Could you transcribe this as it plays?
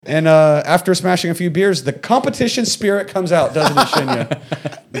And after smashing a few beers, the competition spirit comes out, doesn't it,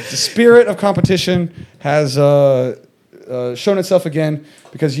 Shinya? The spirit of competition has shown itself again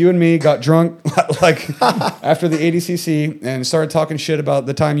because you and me got drunk like after the ADCC and started talking shit about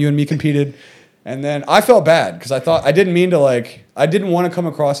the time you and me competed. And then I felt bad because I didn't mean to I didn't want to come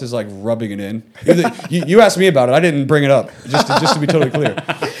across as like rubbing it in. You asked me about it. I didn't bring it up just to be totally clear.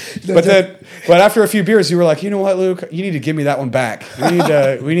 But after a few beers, you were like, you know what, Luke, you need to give me that one back.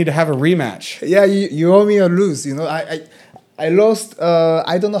 We need to have a rematch. Yeah, you owe me a lose. I lost.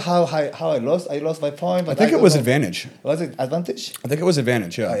 I don't know how I lost. I lost my point. But I think it was advantage. Was it advantage? I think it was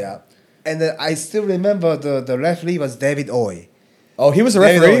advantage. Yeah. Oh, yeah. And I still remember the referee was David Oy. Oh, he was a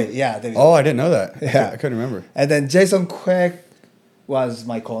referee? Yeah, David. Oh, I didn't know that. Yeah. I couldn't remember. And then Jason Quack was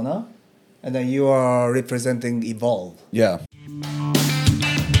my corner. And then you are representing Evolve. Yeah.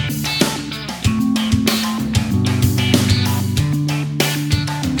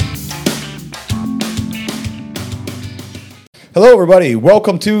 Hello, everybody.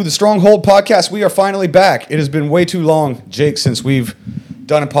 Welcome to the Stronghold podcast. We are finally back. It has been way too long, Jake, since we've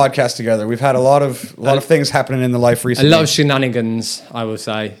done a podcast together. We've had a lot of things happening in the life recently. A lot of shenanigans, I will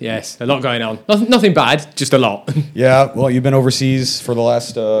say. Yes, a lot going on. Nothing bad, just a lot. Yeah, well, you've been overseas for the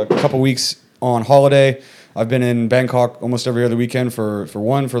last couple weeks on holiday. I've been in Bangkok almost every other weekend for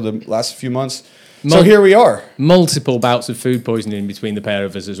the last few months. So here we are. Multiple bouts of food poisoning between the pair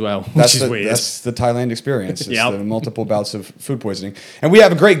of us as well, which is weird. That's the Thailand experience. It's the multiple bouts of food poisoning. And we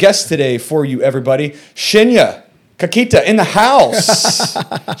have a great guest today for you, everybody. Shinya Kakita in the house.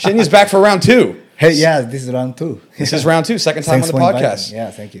 Shinya's back for round 2. Hey, yeah, this is round 2. This is round 2, second time on the podcast. Yeah,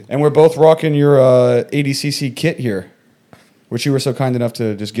 thank you. And we're both rocking your ADCC kit here, which you were so kind enough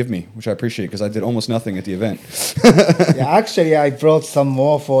to just give me, which I appreciate because I did almost nothing at the event. Yeah, actually, I brought some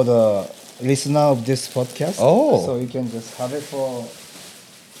more for the listener of this podcast. Oh. So you can just have it for,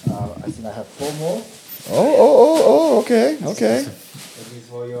 I think I have 4 more. Okay. This is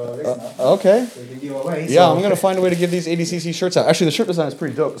for your listener. Okay. So you can give away. Yeah, I'm going to find a way to give these ADCC shirts out. Actually, the shirt design is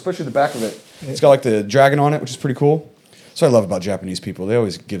pretty dope, especially the back of it. It's got like the dragon on it, which is pretty cool. That's what I love about Japanese people. They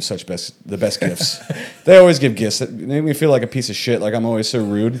always give the best gifts. They always give gifts that make me feel like a piece of shit, like I'm always so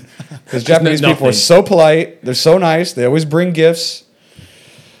rude. Because Japanese people are so polite. They're so nice. They always bring gifts.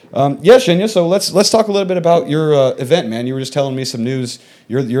 Yeah, Shinya. So let's talk a little bit about your event, man. You were just telling me some news.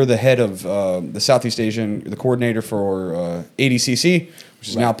 You're the head of the Southeast Asian, the coordinator for ADCC, which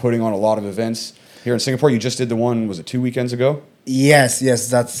is now putting on a lot of events here in Singapore. You just did the one, was it 2 weekends ago? Yes,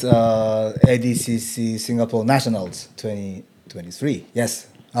 that's ADCC Singapore Nationals 2023. Yes,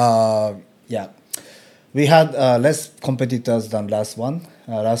 yeah. We had less competitors than last one.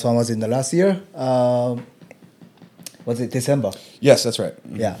 Last one was in the last year. Was it December? Yes, that's right.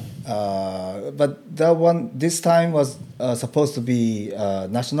 Mm-hmm. Yeah, but that one this time was supposed to be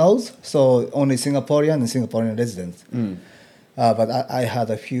nationals, so only Singaporean and Singaporean residents. But I had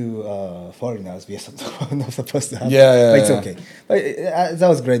a few foreigners we are not supposed to have. Yeah, but it's okay. But that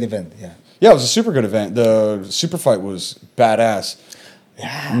was a great event. Yeah, it was a super good event. The super fight was badass.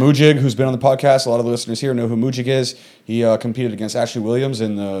 Yeah. Mujig, who's been on the podcast, a lot of the listeners here know who Mujig is. He competed against Ashley Williams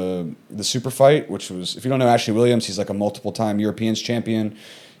in the super fight, which was, if you don't know Ashley Williams, he's like a multiple-time Europeans champion.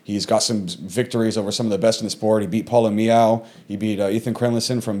 He's got some victories over some of the best in the sport. He beat Paulo Miao. He beat Ethan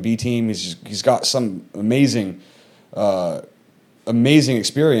Krenlison from B Team. He's got some amazing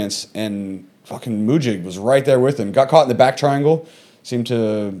experience, and fucking Mujig was right there with him. Got caught in the back triangle, seemed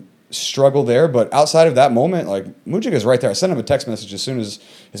to struggle there, but outside of that moment, like, Mujig is right there. I sent him a text message as soon as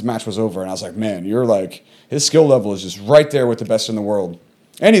his match was over, and I was like, man, you're like, his skill level is just right there with the best in the world.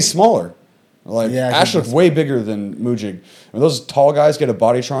 And he's smaller. Like, Ash looked way bigger than Mujig. When those tall guys get a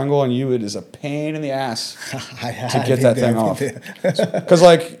body triangle on you, it is a pain in the ass to get that thing off.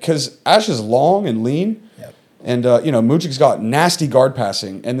 Because Ash is long and lean, and Mujig's got nasty guard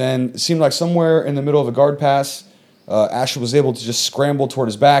passing, and then it seemed like somewhere in the middle of a guard pass, Ash was able to just scramble toward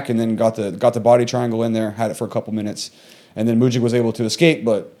his back, and then got the body triangle in there, had it for a couple minutes, and then Mujig was able to escape.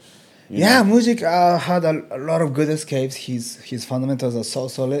 But Mujig had a lot of good escapes. His fundamentals are so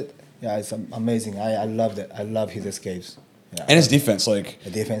solid. Yeah, it's amazing. I loved it. I love his escapes. Yeah. And his defense, like,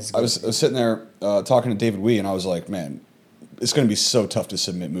 the defense is good. I was sitting there talking to David Wee, and I was like, man, it's going to be so tough to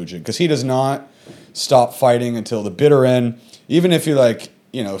submit Mujig, because he does not stop fighting until the bitter end. Even if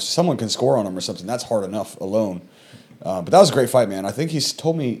someone can score on him or something, that's hard enough alone. But that was a great fight, man. I think he's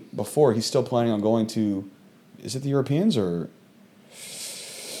told me before he's still planning on going to, is it the Europeans, or?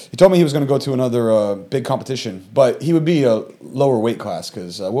 He told me he was going to go to another big competition, but he would be a lower weight class,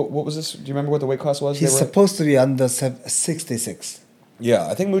 because what was this? Do you remember what the weight class was? He's supposed to be under 66. Yeah,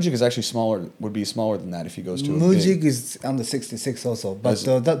 I think Mujik is actually smaller. Would be smaller than that if he goes to a Mujik big. is under 66 also, but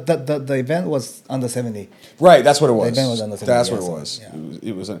the event was under 70. Right, that's what it was. The event was under 70. That's yeah, what it so, was. yeah.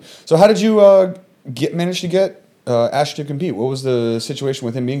 It was. So how did you manage to get Ash to compete? What was the situation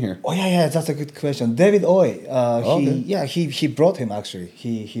with him being here? Oh yeah, that's a good question. David Oy, Okay. he brought him actually.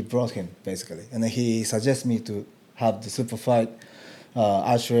 He brought him basically, and then he suggested me to have the super fight,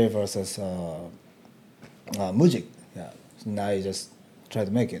 Ashley versus Mujik. Yeah, so now I just try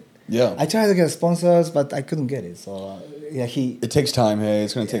to make it. Yeah. I tried to get sponsors, but I couldn't get it. So It takes time. Hey,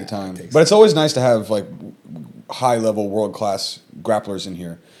 it's going to take time. it takes But it's always nice to have like high level world class grapplers in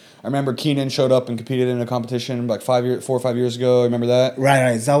here. I remember Keenan showed up and competed in a competition like 4 or 5 years ago. Remember that?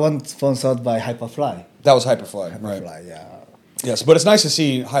 Right. That one sponsored by Hyperfly. That was Hyperfly, right? Hyperfly, yeah. Yes, but it's nice to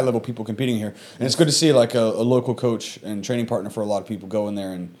see high level people competing here, and it's good to see like a local coach and training partner for a lot of people go in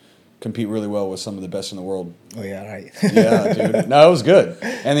there and compete really well with some of the best in the world. Oh yeah, right. Yeah, dude. No, it was good.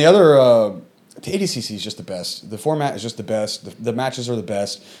 And the other, the ADCC is just the best. The format is just the best. The matches are the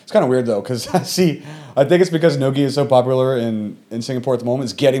best. It's kind of weird though, because I think it's because Nogi is so popular in Singapore at the moment.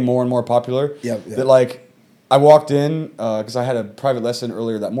 It's getting more and more popular. Yep. That like, I walked in because I had a private lesson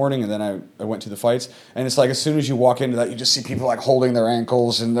earlier that morning, and then I went to the fights. And it's like as soon as you walk into that, you just see people like holding their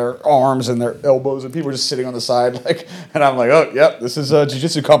ankles and their arms and their elbows, and people are just sitting on the side. Like, and I'm like, oh, yep, this is a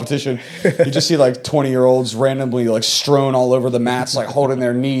jiu-jitsu competition. You just see like 20-year-olds randomly like strewn all over the mats, like holding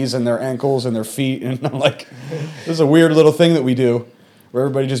their knees and their ankles and their feet. And I'm like, this is a weird little thing that we do, where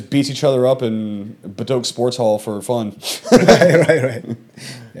everybody just beats each other up in Badok Sports Hall for fun. right.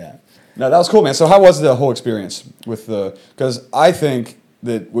 Yeah. No, that was cool, man. So how was the whole experience with the... Because I think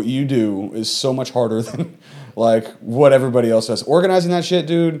that what you do is so much harder than, like, what everybody else does. Organizing that shit,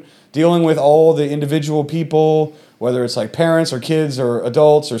 dude, dealing with all the individual people, whether it's, like, parents or kids or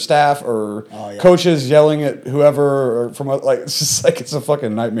adults or staff or coaches yelling at whoever or from... Like, it's just like, it's a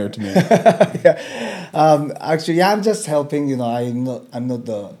fucking nightmare to me. Yeah. Actually, yeah, I'm just helping, I'm not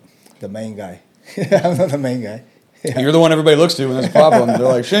the main guy. I'm not the main guy. Yeah. You're the one everybody looks to when there's a problem. They're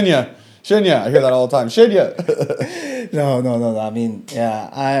like, Shinya. I hear that all the time. Shinya. No. I mean,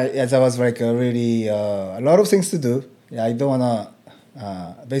 that was like really a lot of things to do. Yeah, I don't wanna.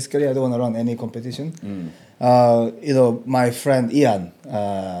 Basically, I don't wanna run any competition. My friend Ian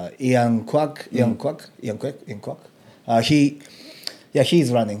Kwak.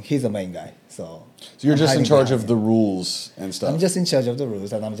 He's running. He's the main guy. So you're just in charge of the rules and stuff. I'm just in charge of the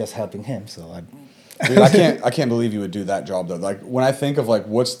rules, and I'm just helping him. So Dude, I can't believe you would do that job though. Like when I think of like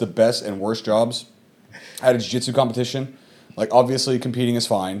what's the best and worst jobs at a jiu-jitsu competition, like obviously competing is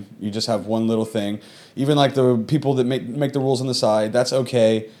fine. You just have one little thing. Even like the people that make the rules on the side, that's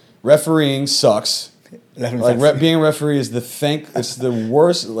okay. Refereeing sucks. Being a referee is it's the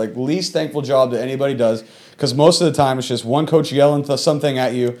worst, like least thankful job that anybody does, because most of the time it's just one coach yelling something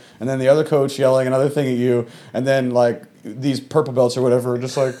at you, and then the other coach yelling another thing at you, and then like these purple belts or whatever are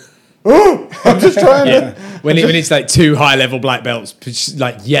just like, oh, I'm just trying to. When it's like 2 high-level black belts,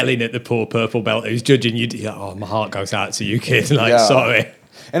 like yelling at the poor purple belt who's judging you, like, oh, my heart goes out to you, kid. Like, sorry.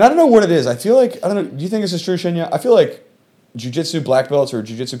 And I don't know what it is. I feel like, I don't know, do you think this is true, Shinya? I feel like jiu-jitsu black belts or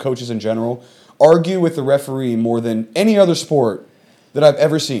jiu-jitsu coaches in general argue with the referee more than any other sport that I've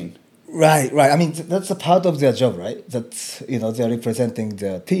ever seen. Right. I mean, that's a part of their job, right? That's, they're representing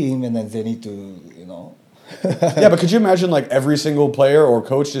their team, and then they need to, Yeah, but could you imagine like every single player or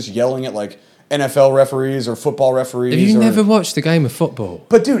coach just yelling at like NFL referees or football referees? Have you never watched a game of football?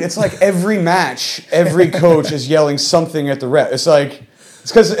 But dude, it's like every match, every coach is yelling something at the ref. It's like, it's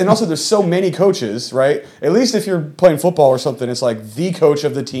because, and also there's so many coaches, right? At least if you're playing football or something, it's like the coach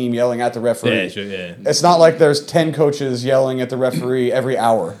of the team yelling at the referee. Yeah, sure, yeah. It's not like there's 10 coaches yelling at the referee every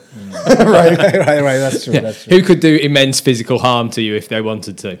hour. right. That's true. Yeah. That's true. Who could do immense physical harm to you if they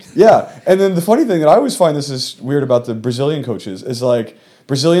wanted to? Yeah, and then the funny thing that I always find this is weird about the Brazilian coaches is like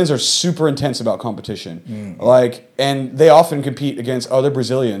Brazilians are super intense about competition, and they often compete against other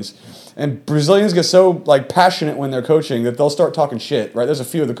Brazilians, and Brazilians get so like passionate when they're coaching that they'll start talking shit. Right? There's a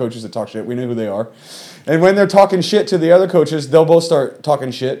few of the coaches that talk shit. We know who they are, and when they're talking shit to the other coaches, they'll both start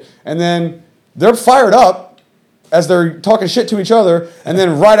talking shit, and then they're fired up as they're talking shit to each other, and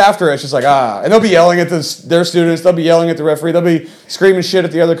then right after it's just like, and they'll be yelling at their students, they'll be yelling at the referee, they'll be screaming shit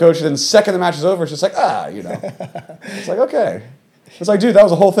at the other coach, and then the second the match is over, it's just like, It's like, okay. It's like, dude, that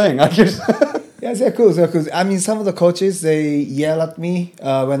was a whole thing. Yeah, they're cool. I mean, some of the coaches, they yell at me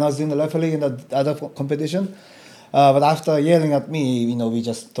when I was doing the referee in the other competition. But after yelling at me, we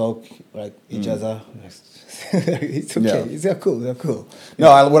just talk like each other. It's okay. Yeah. They're cool.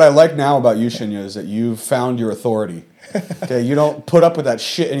 No, what I like now about you, Shinya, is that you've found your authority. Okay, you don't put up with that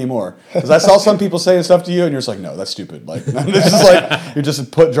shit anymore. Because I saw some people saying stuff to you, and you're just like, no, that's stupid. Like, it's just like you're just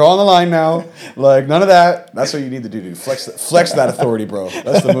drawing the line now. Like, none of that. That's what you need to do, dude. Flex that authority, bro.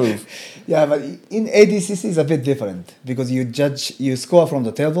 That's the move. Yeah, but in ADCC it's a bit different because you score from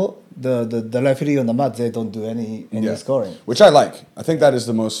the table. The referee on the mat, they don't do any scoring. Which I like. I think that is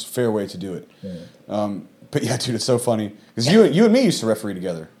the most fair way to do it. Yeah. But yeah, dude, it's so funny because you and me used to referee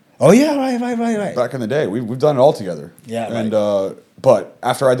together. Oh yeah, right. Back in the day, we've done it all together. Yeah, right. And but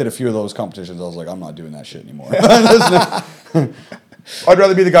after I did a few of those competitions, I was like, I'm not doing that shit anymore. I'd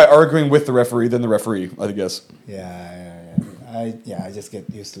rather be the guy arguing with the referee than the referee, I guess. Yeah. I just get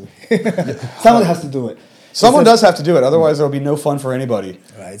used to it. Someone has to do it. Someone does have to do it, otherwise there will be no fun for anybody.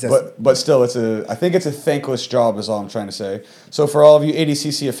 Right. But still, I think it's a thankless job, is all I'm trying to say. So for all of you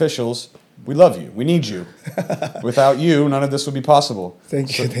ADCC officials, we love you. We need you. Without you, none of this would be possible.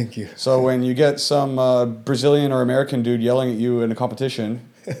 Thank you. So when you get some Brazilian or American dude yelling at you in a competition,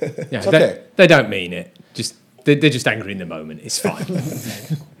 it's okay. They don't mean it. They're just angry in the moment. It's fine.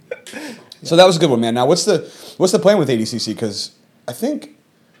 So that was a good one, man. Now what's the plan with ADCC? Because I think,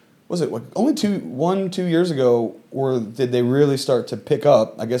 was it only 2 years ago, or did they really start to pick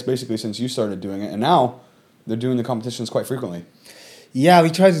up? I guess basically since you started doing it, and now they're doing the competitions quite frequently. Yeah, we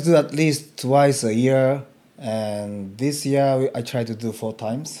try to do at least twice a year, and this year I try to do 4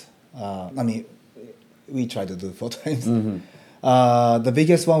 times. We try to do 4 times. Mm-hmm. The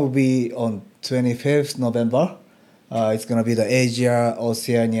biggest one will be on 25th November. It's going to be the Asia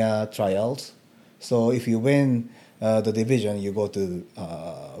Oceania trials. So if you win the division, you go to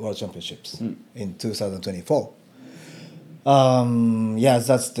World Championships in 2024.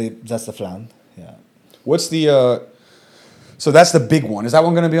 That's the plan. Yeah. What's the so that's the big one. Is that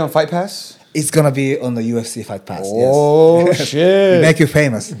one going to be on Fight Pass? It's going to be on the UFC Fight Pass. Oh, yes. shit. We make you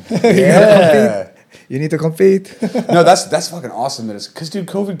famous. Yeah. You need to compete. No, that's fucking awesome. That is, because dude,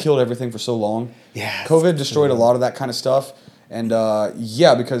 COVID killed everything for so long. Yeah. COVID destroyed a lot of that kind of stuff. And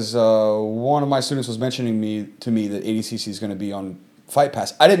because one of my students was mentioning to me that ADCC is going to be on Fight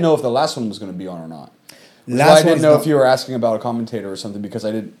Pass. I didn't know if the last one was going to be on or not. I didn't know if you were asking about a commentator or something, because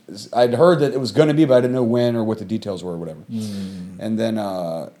I'd heard that it was going to be, but I didn't know when or what the details were or whatever. And then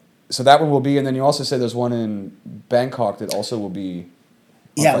so that one will be, and then you also said there's one in Bangkok that also will be.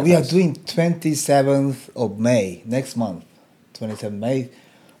 Yeah, we are doing 27th of May next month. 27th May.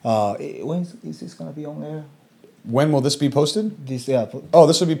 When is this going to be on air? When will this be posted? This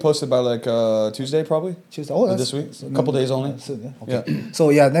this will be posted by like Tuesday probably. Tuesday. Oh, this week. A couple days only. Okay. Yeah.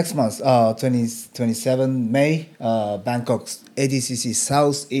 So yeah, next month, 27 May, Bangkok's ADCC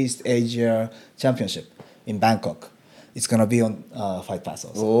South East Asia Championship in Bangkok. It's gonna be on Fight Pass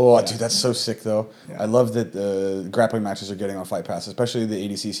also. Oh, dude, that's so sick though. Yeah. I love that grappling matches are getting on Fight Pass, especially the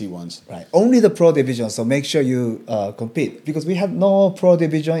ADCC ones. Right. Only the pro division, so make sure you compete, because we have no pro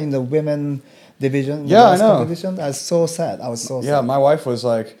division in the women division. Yeah, I know. Competition. I was so sad. Yeah, my wife was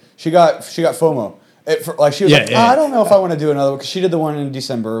like, she got FOMO. She was I don't know if I want to do another one, because she did the one in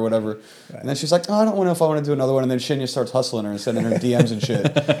December or whatever. Right. And then she's like, I don't know if I want to do another one. And then Shinya starts hustling her and sending her DMs and shit.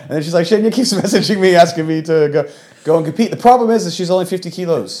 And then she's like, Shinya keeps messaging me, asking me to go and compete. The problem is that she's only 50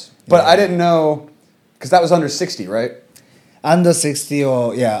 kilos. But I didn't know, because that was under 60, right? Under 60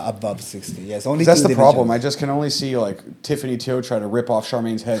 or, above 60. Yes, only that's the problem. I just can only see, like, Tiffany Teo try to rip off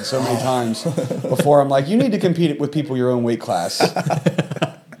Charmaine's head so many times before I'm like, you need to compete with people your own weight class.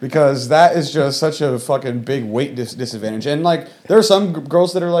 Because that is just such a fucking big weight disadvantage. And, like, there are some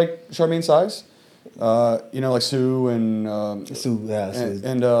girls that are, like, Charmaine's size. Like Sue and... Sue.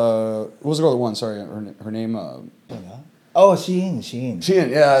 And what was the girl that won? Sorry, her name... Oh, Shein,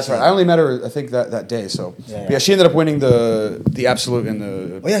 yeah, that's right. I only met her, I think, that day. So yeah, she ended up winning the absolute in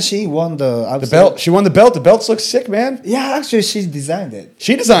the. Oh yeah, she won the absolute. The belt. She won the belt. The belts look sick, man. Yeah, actually, she designed it.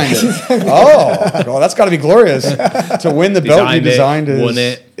 She designed it. Oh, that's got to be glorious. To win the belt you designed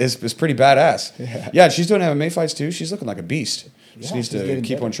is pretty badass. Yeah, she's doing MMA fights too. She's looking like a beast. She needs to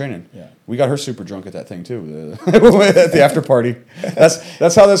keep on training. Yeah. We got her super drunk at that thing too, at the after party.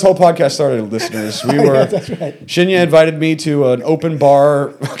 That's how this whole podcast started, listeners. We were that's right. Shinya invited me to an open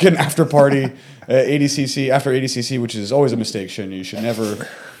bar fucking after party at after ADCC, which is always a mistake. Shinya, you should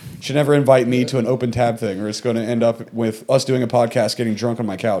never invite me to an open tab thing, or it's going to end up with us doing a podcast, getting drunk on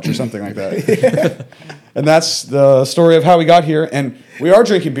my couch or something like that. And that's the story of how we got here. And we are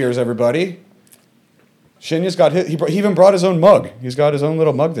drinking beers, everybody. Shinya's got he even brought his own mug. He's got his own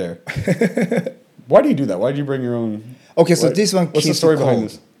little mug there. Why do you do that? Why did you bring your own? Okay, so this one what's the story behind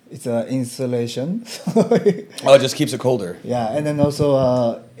this? It's insulation. It just keeps it colder. Yeah, and then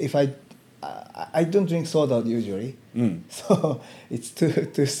also if I I don't drink soda usually, so it's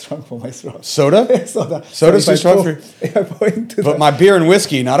too strong for my throat. Soda? Soda. Soda's So too if strong for you? if I pour into But my beer and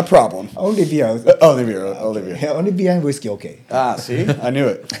whiskey, not a problem. only beer. Only beer. Only beer. Yeah, only beer and whiskey. Okay. Ah, see? I knew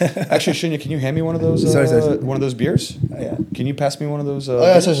it. Actually, Shinya, can you hand me one of those Sorry. one of those beers? Yeah. Can you pass me one of those Oh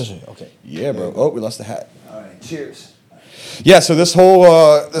yeah, beers? sure. Okay. Yeah, bro. Oh, we lost the hat. All right. Cheers. Yeah, so this whole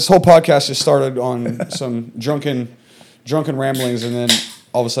podcast just started on some drunken ramblings, and then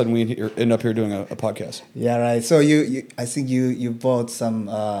all of a sudden we end up here doing a podcast. Yeah, right. So I think you bought some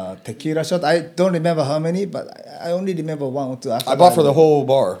tequila shot. I don't remember how many, but I only remember one or two. I bought for the whole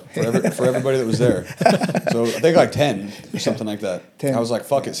bar for everybody that was there. So I think like 10 or something like that. 10. I was like,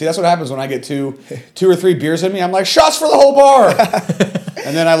 fuck it. See, that's what happens when I get two or three beers in me. I'm like, shots for the whole bar.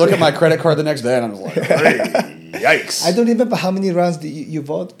 And then I look at my credit card the next day, and I'm just like, hey. Yikes. I don't remember how many rounds you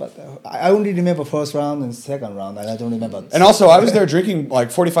bought, but I only remember first round and second round, and I don't remember. And also, I was there drinking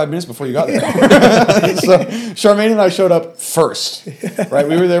like 45 minutes before you got there. So Charmaine and I showed up first, right?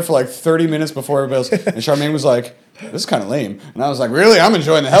 We were there for like 30 minutes before everybody else. And Charmaine was like, this is kind of lame. And I was like, really? I'm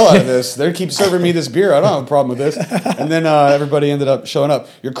enjoying the hell out of this. They keep serving me this beer. I don't have a problem with this. And then everybody ended up showing up.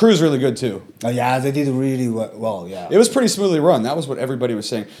 Your crew's really good, too. Oh, yeah, they did really well, yeah. It was pretty smoothly run. That was what everybody was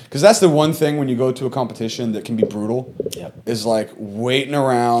saying. Because that's the one thing when you go to a competition that can be brutal, is like waiting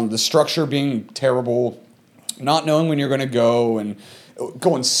around, the structure being terrible, not knowing when you're going to go, and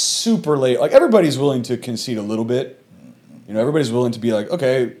going super late. Like, everybody's willing to concede a little bit. You know, everybody's willing to be like,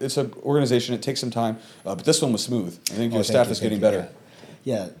 okay, it's an organization, it takes some time. But this one was smooth. I think your staff is getting better.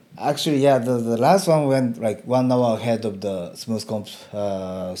 Yeah. Actually, yeah, the last one went like 1 hour ahead of the smooth comp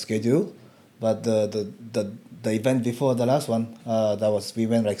schedule. But the event before the last one, we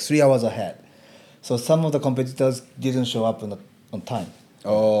went like 3 hours ahead. So some of the competitors didn't show up on time.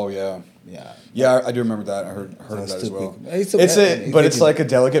 Oh, yeah. Yeah. Yeah, I do remember that. I heard of that as well. But it's like a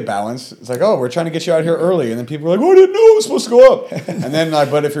delicate balance. It's like, oh, we're trying to get you out here early, and then people are like, oh, I didn't know it was supposed to go up. And then,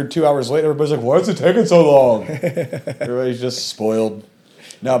 but if you're 2 hours late, everybody's like, why is it taking so long? Everybody's just spoiled.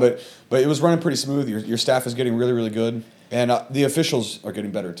 No, but it was running pretty smooth. Your staff is getting really, really good, and the officials are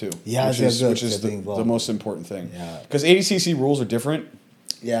getting better too. Yeah, which is the most important thing. Yeah, because ADCC rules are different.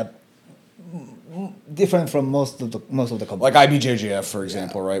 Yeah. Different from most of the competitions. Like IBJJF, for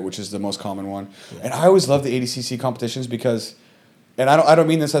example, right, which is the most common one. Yeah. And I always love the ADCC competitions because, and I don't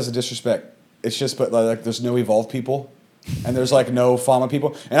mean this as a disrespect. It's just, but like there's no evolved people, and there's like no FAMA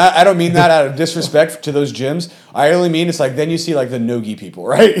people, and I don't mean that out of disrespect to those gyms. I only mean it's like then you see like the no-gi people,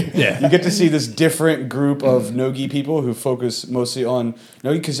 right? Yeah. You get to see this different group of no-gi people who focus mostly on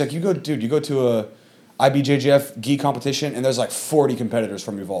no-gi, because like you go to a IBJJF gi competition, and there's like 40 competitors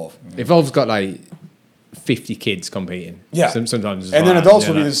from Evolve. Evolve's got like 50 kids competing. Yeah. Sometimes. And then adults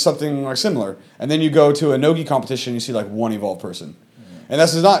will be something like similar. And then you go to a no-gi competition, you see like one Evolve person. And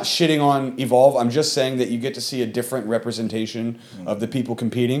this is not shitting on Evolve. I'm just saying that you get to see a different representation of the people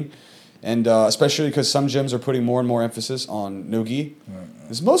competing. And especially because some gyms are putting more and more emphasis on no-gi.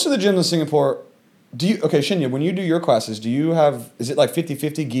 Because most of the gyms in Singapore, Shinya, when you do your classes, is it like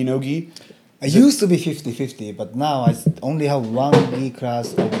 50-50 gi, no-gi? It used to be 50-50, but now I only have one gi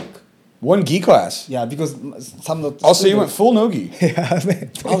class a week. One gi class? Yeah, because some of the Also, you went full no-gi? Yeah, I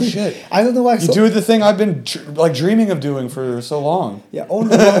mean, oh, shit. I don't know why. You do the thing I've been dreaming of doing for so long. Yeah,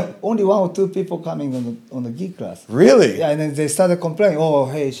 only one or two people coming on the gi class. Really? Yeah, and then they started complaining, oh,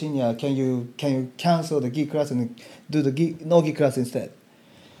 hey, Shinya, can you cancel the gi class and do the no-gi class instead?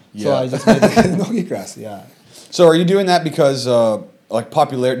 Yeah. So I just made the no-gi class, yeah. So are you doing that because... like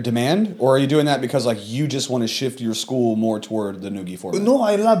popular demand, or are you doing that because like you just want to shift your school more toward the no-gi format? No,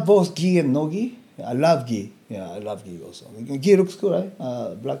 I love both gi and no-gi. I love gi. Yeah, I love gi also. Gi looks cool, right?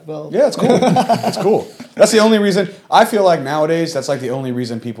 Black belt. Yeah, it's cool. It's cool. That's the only reason. I feel like nowadays that's like the only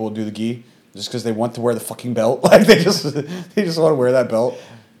reason people do the gi, just because they want to wear the fucking belt. Like they just want to wear that belt.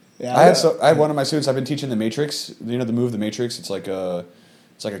 Yeah, I had one of my students. I've been teaching the Matrix. You know the move, the Matrix. It's like a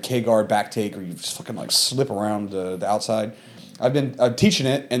K guard back take, where you just fucking like slip around the outside. I've been teaching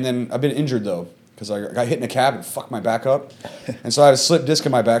it, and then I've been injured, though, because I got hit in a cab and fucked my back up. And so I have a slip disc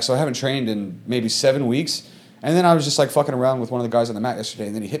in my back, so I haven't trained in maybe 7 weeks. And then I was just like fucking around with one of the guys on the mat yesterday,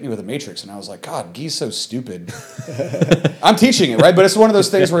 and then he hit me with a matrix, and I was like, God, gi's so stupid. I'm teaching it, right? But it's one of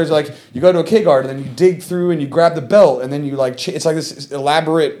those things where it's like you go to a K-guard, and then you dig through and you grab the belt, and then you like it's like this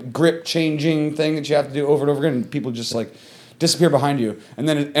elaborate grip changing thing that you have to do over and over again, and people just like disappear behind you. And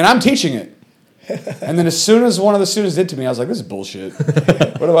I'm teaching it. And then as soon as one of the students did to me, I was like, this is bullshit.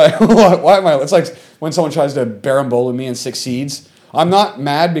 Why am I? It's like when someone tries to berimbolo me and succeeds. I'm not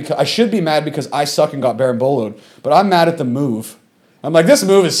mad because I should be mad because I suck and got berimboloed, but I'm mad at the move. I'm like, this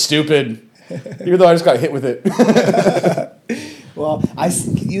move is stupid, even though I just got hit with it. Well,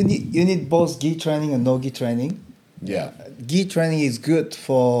 you need both gi training and no gi training. Yeah. Gi training is good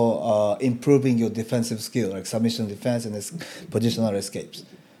for improving your defensive skill, like submission defense and positional escapes.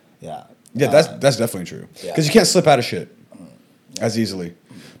 Yeah. Yeah, that's definitely true. Because Yeah. you can't slip out of shit as easily.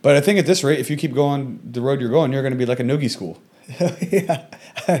 But I think at this rate, if you keep going the road you're going, you're going to be like a no-gi school. Yeah,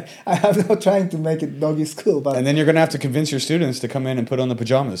 I have not trying to make it doggy school, but And then you're going to have to convince your students to come in and put on the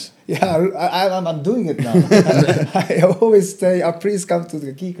pajamas. yeah, I'm doing it now. I always say, please come to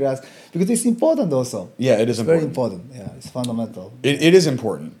the gi class because it's important also. Yeah, it is It's very important. Yeah, it's fundamental. It is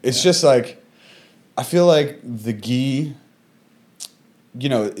important. It's just like, I feel like the gi,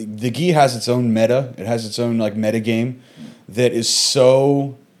 the gi has its own meta. It has its own like meta game that is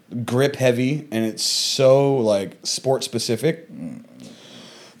so grip heavy and it's so like sport specific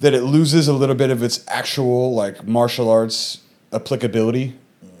that it loses a little bit of its actual like martial arts applicability.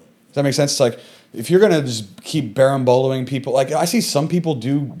 Does that make sense? It's like if you're gonna just keep baramboloing people, like I see some people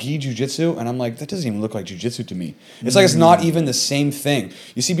do gi jujitsu, and I'm like, that doesn't even look like jujitsu to me. It's like it's not even the same thing.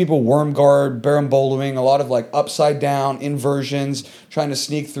 You see people worm guard, baramboloing, a lot of like upside down inversions, trying to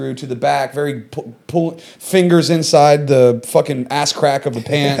sneak through to the back, very pull fingers inside the fucking ass crack of the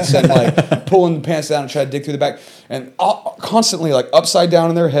pants, and like pulling the pants down and try to dig through the back, and constantly like upside down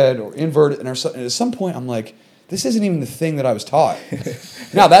in their head or inverted. And at some point, I'm like, this isn't even the thing that I was taught.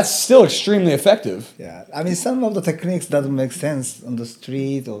 Now, that's still extremely effective. Yeah, I mean, some of the techniques doesn't make sense on the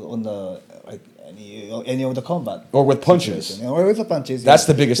street or on the like any of the combat. Or with punches. situation. Or with the punches. That's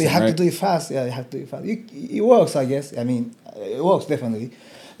the biggest so you thing, have right? to do it fast. Yeah, you have to do it fast. It works, I guess. I mean, it works definitely.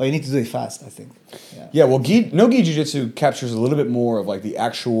 But you need to do it fast, I think. Yeah, well, no-gi jiu-jitsu captures a little bit more of like the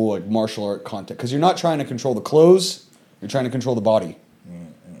actual like martial art content. Because you're not trying to control the clothes, you're trying to control the body.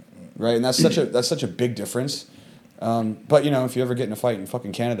 Right? And that's such a big difference. But if you ever get in a fight in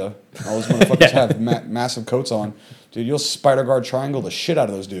fucking Canada, all those motherfuckers have massive coats on, dude. You'll spider guard triangle the shit out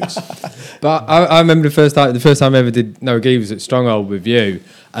of those dudes. But I remember the first time I ever did no-gi was at Stronghold with you,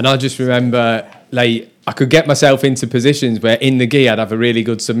 and I just remember like I could get myself into positions where in the gi I'd have a really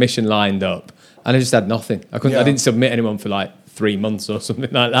good submission lined up, and I just had nothing. I didn't submit anyone for like 3 months or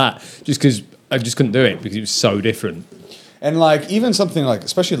something like that, just because I just couldn't do it because it was so different. And like even something like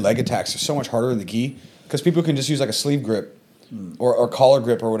especially leg attacks are so much harder in the gi. Because people can just use like a sleeve grip or collar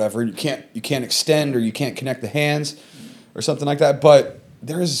grip or whatever. You can't extend or you can't connect the hands or something like that. But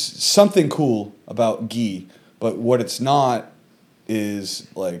there is something cool about gi. But what it's not is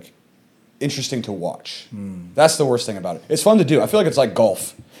like interesting to watch. That's the worst thing about it. It's fun to do. I feel like it's like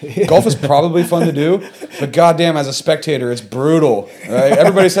golf. Golf is probably fun to do, but goddamn, as a spectator, it's brutal. Right?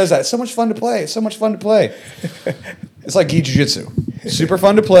 Everybody says that. It's so much fun to play. It's so much fun to play. It's like gi jiu-jitsu. Super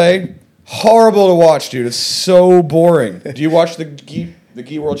fun to play. Horrible to watch, dude. It's so boring. Do you watch the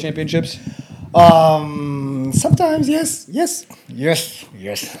gi World Championships? Sometimes, yes. I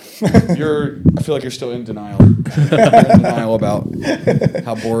feel like you're still in denial. You're in denial about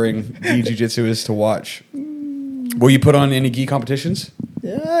how boring gi jiu-jitsu is to watch. Will you put on any gi competitions?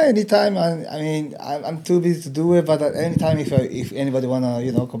 Yeah, anytime. I'm too busy to do it, but at any time, if anybody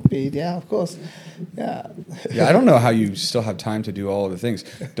wanna, compete, yeah, of course, yeah. Yeah, I don't know how you still have time to do all of the things.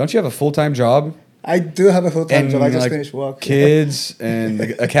 Don't you have a full-time job? I do have a full-time job. I just like, finished work. Kids and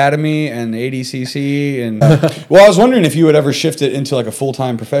the academy and ADCC and well, I was wondering if you would ever shift it into like a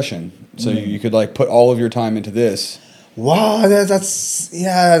full-time profession, so you could like put all of your time into this. Wow,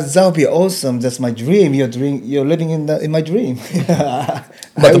 that would be awesome. That's my dream. You're living in my dream.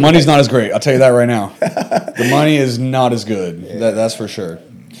 But the money's not as great. I'll tell you that right now. The money is not as good. Yeah. That's for sure.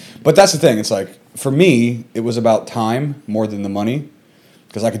 But that's the thing. It's like for me, it was about time more than the money,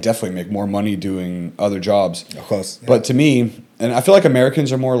 because I could definitely make more money doing other jobs. Of course. Yeah. But to me, and I feel like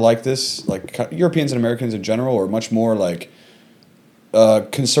Americans are more like this. Like Europeans and Americans in general are much more like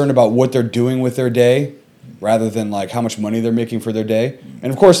concerned about what they're doing with their day, rather than like how much money they're making for their day.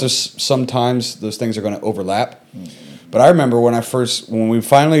 And of course, there's sometimes those things are going to overlap. But I remember when we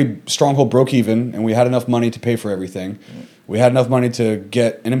finally Stronghold broke even and we had enough money to pay for everything. We had enough money to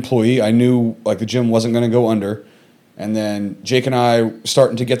get an employee. I knew like the gym wasn't going to go under. And then Jake and I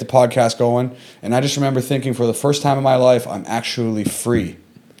starting to get the podcast going. And I just remember thinking, for the first time in my life, I'm actually free.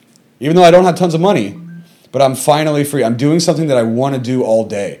 Even though I don't have tons of money, but I'm finally free. I'm doing something that I want to do all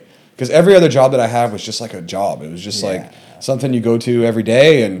day. Because every other job that I have was just like a job. It was just like something you go to every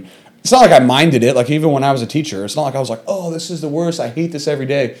day. And it's not like I minded it. Like even when I was a teacher, it's not like I was like, oh, this is the worst. I hate this every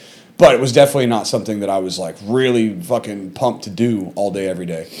day. But it was definitely not something that I was like really fucking pumped to do all day, every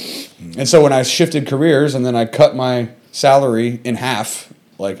day. And so when I shifted careers and then I cut my salary in half,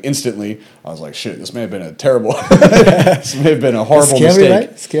 like instantly. I was like, shit, this may have been a terrible, this may have been a horrible mistake.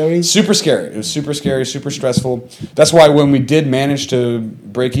 Right? Scary? Super scary. It was super scary, super stressful. That's why when we did manage to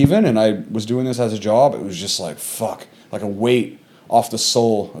break even and I was doing this as a job, it was just like, fuck, like a weight off the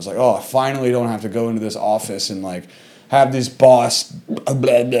soul. I was like, oh, I finally don't have to go into this office and like have this boss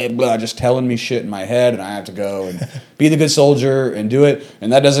blah, blah, blah, just telling me shit in my head, and I have to go and be the good soldier and do it.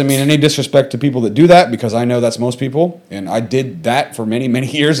 And that doesn't mean any disrespect to people that do that, because I know that's most people, and I did that for many, many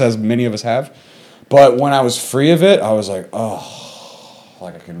years, as many of us have. But when I was free of it, I was like, oh,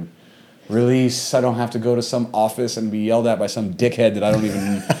 like I can release. I don't have to go to some office and be yelled at by some dickhead that I don't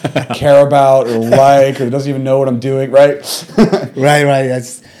even care about or like, or doesn't even know what I'm doing, right? Right.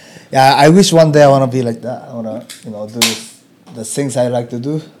 That's, yeah, I wish one day I want to be like that. I want to, do the things I like to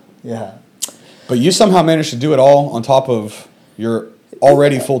do. Yeah. But you somehow managed to do it all on top of your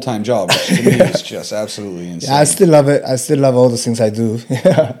already full-time job, which to me is just absolutely insane. Yeah, I still love it. I still love all the things I do.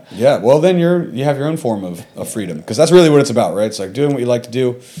 Yeah. Well, then you have your own form of freedom, because that's really what it's about, right? It's like doing what you like to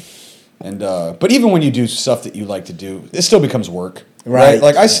do. And but even when you do stuff that you like to do, it still becomes work. Right.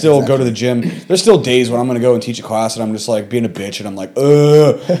 Like I still go to the gym. There's still days when I'm going to go and teach a class and I'm just like being a bitch and I'm like, I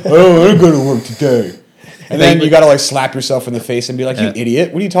don't go to work today. And then you got to like slap yourself in the face and be like, you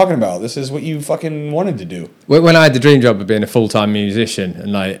idiot, what are you talking about? This is what you fucking wanted to do. When I had the dream job of being a full-time musician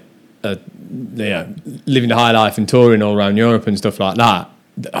and like, living the high life and touring all around Europe and stuff like that,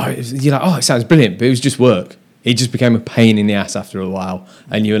 you're like, oh, it sounds brilliant, but it was just work. It just became a pain in the ass after a while.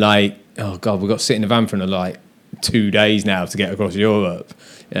 And you were like, oh God, we've got to sit in the van for another like 2 days now to get across Europe.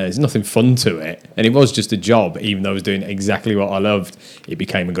 There's nothing fun to it. And it was just a job, even though I was doing exactly what I loved, it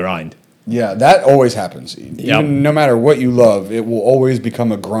became a grind. Yeah, that always happens. Even no matter what you love, it will always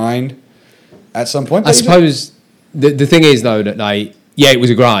become a grind at some point. I suppose the thing is, though, that like, yeah, it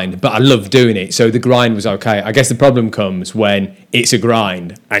was a grind, but I loved doing it. So the grind was okay. I guess the problem comes when it's a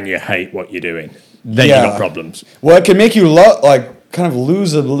grind and you hate what you're doing. Then you got problems. Well, it can make you kind of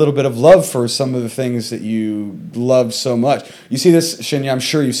lose a little bit of love for some of the things that you love so much. You see this, Shinya, I'm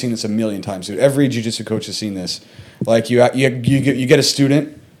sure you've seen this a million times, dude. Every jiu-jitsu coach has seen this. Like you get a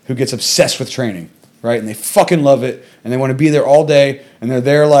student who gets obsessed with training, right? And they fucking love it, and they want to be there all day, and they're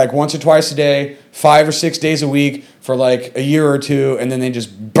there like once or twice a day, 5 or 6 days a week for like a year or two, and then they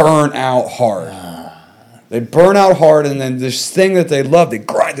just burn out hard. They burn out hard, and then this thing that they love, they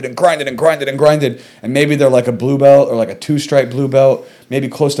grind it and grind it and grind it and grind it, and maybe they're like a blue belt or like a 2-stripe blue belt, maybe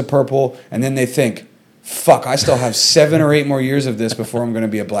close to purple, and then they think, fuck, I still have 7 or 8 more years of this before I'm going to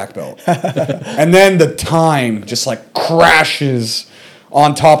be a black belt. And then the time just like crashes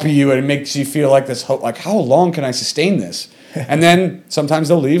on top of you, and it makes you feel like this, like how long can I sustain this? And then sometimes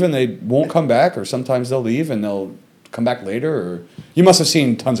they'll leave and they won't come back, or sometimes they'll leave and they'll come back later, or you must have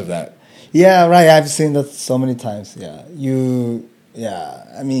seen tons of that. Yeah, right. I've seen that so many times. Yeah,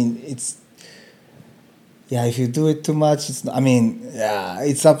 I mean, it's, if you do it too much,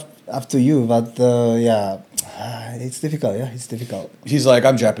 it's up to you. But it's difficult. Yeah, it's difficult. He's like,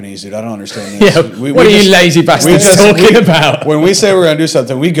 I'm Japanese, dude. I don't understand this. What are you lazy bastards talking about? When we say we're going to do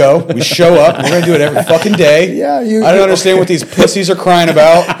something, we go, we show up, we're going to do it every fucking day. Yeah, I don't understand what these pussies are crying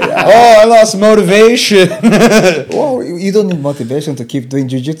about. Yeah. Oh, I lost motivation. Well, you don't need motivation to keep doing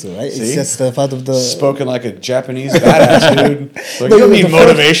jiu-jitsu, right? See? It's just a part of the... Spoken like a Japanese badass, dude. Like, you don't need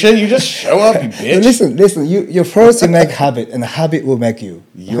motivation. You just show up, you bitch. Listen. You first make habit, and habit will make you.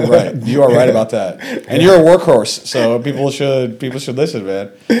 You're right. You are right about that. And you're a workhorse, so people should listen,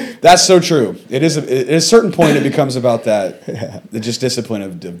 man. That's so true. It is. At a certain point, it becomes about that, the just discipline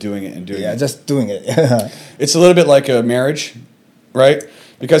of doing it and doing it. Yeah, just doing it. It's a little bit like a marriage, right?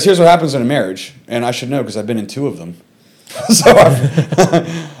 Because here's what happens in a marriage, and I should know because I've been in 2 of them. So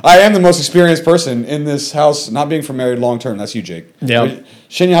I am the most experienced person in this house, not being for married long term. That's you, Jake. Yeah.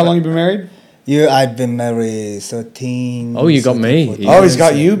 Shinya, how long you been married? I've been married 13. Oh, you got me. 14. Oh, he's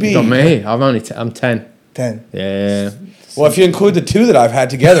got you, You got me. I'm 10. 10. Yeah. Well, if you include the 2 that I've had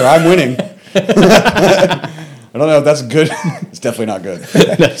together, I'm winning. I don't know if that's good. It's definitely not good.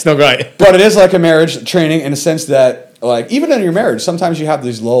 That's not great. But it is like a marriage training in a sense that, like, even in your marriage, sometimes you have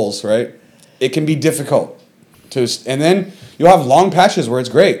these lulls, right? It can be difficult and then you'll have long patches where it's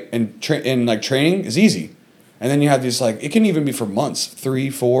great, and training is easy. And then you have these, like, it can even be for months, 3,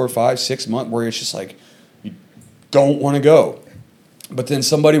 4, 5, 6 months, where it's just like, you don't want to go. But then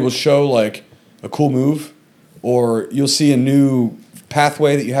somebody will show, like, a cool move, or you'll see a new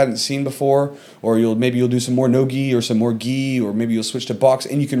pathway that you hadn't seen before, or maybe you'll do some more no-gi or some more gi, or maybe you'll switch to box,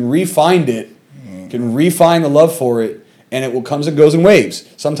 and you can refine it. You can refine the love for it, and it comes and goes in waves.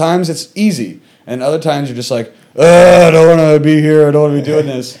 Sometimes it's easy, and other times you're just like, I don't want to be here, I don't want to be doing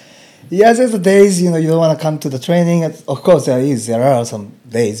this. Yeah, there's the days, you don't want to come to the training. Of course, there are some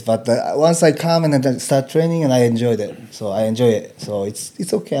days, but once I come and then start training, and I enjoyed it. So I enjoy it. So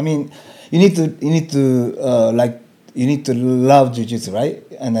it's okay. I mean, you need to love jiu-jitsu, right?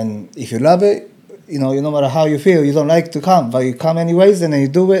 And then if you love it, no matter how you feel, you don't like to come, but you come anyways, and then you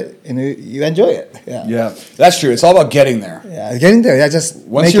do it, and you enjoy it. Yeah. Yeah, that's true. It's all about getting there. Yeah, getting there. Yeah, just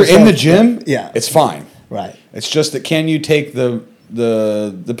once you're in the gym, yeah, it's fine. Right. It's just that can you take the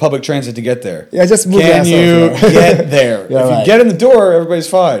public transit to get there? Yeah, just move Can yourself, you get there? Yeah, if right. you get in the door, everybody's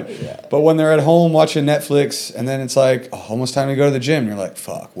fine. Yeah. But when they're at home watching Netflix, and then it's like, almost time to go to the gym, you're like,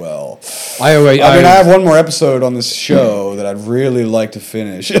 fuck, well. I have one more episode on this show that I'd really like to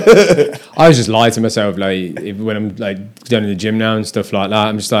finish. I was just lying to myself, when I'm down in the gym now and stuff like that.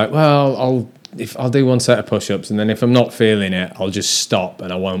 I'm just like, well, I'll do one set of push-ups, and then if I'm not feeling it, I'll just stop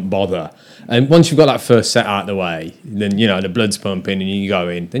and I won't bother. And once you've got that first set out of the way, then the blood's pumping and you go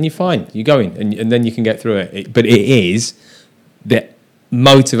in, then you're fine. You go in, and then you can get through it. But it is the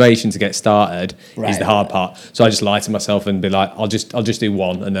motivation to get started is the hard part. So I just lie to myself and be like, I'll just do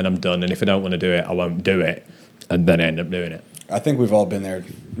one, and then I'm done. And if I don't want to do it, I won't do it, and then I end up doing it. I think we've all been there.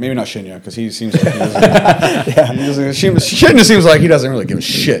 Maybe not Shinya, because he seems like he doesn't. Shinya seems like he doesn't really give a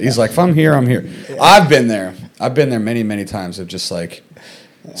shit. He's like, if I'm here, I'm here. Yeah. I've been there. I've been there many, many times of just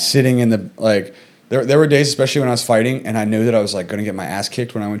sitting in the There were days, especially when I was fighting, and I knew that I was going to get my ass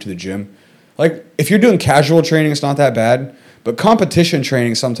kicked when I went to the gym. If you're doing casual training, it's not that bad, but competition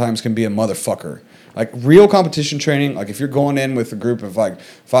training sometimes can be a motherfucker. Real competition training, if you're going in with a group of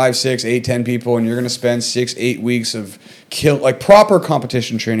 5, 6, 8, 10 people, and you're going to spend 6, 8 weeks of proper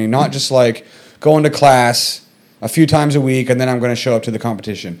competition training, not just going to class a few times a week and then I'm going to show up to the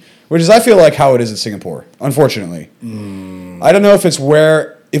competition, which is, I feel how it is in Singapore, unfortunately. I don't know if it's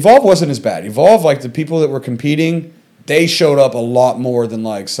where Evolve wasn't as bad. Evolve, the people that were competing, they showed up a lot more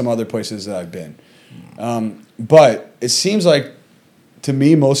than some other places that I've been. But it seems to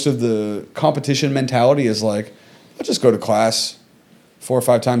me, most of the competition mentality is I'll just go to class 4 or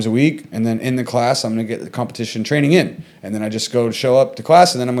 5 times a week, and then in the class, I'm going to get the competition training in. And then I just go to show up to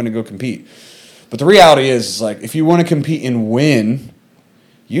class, and then I'm going to go compete. But the reality is if you want to compete and win,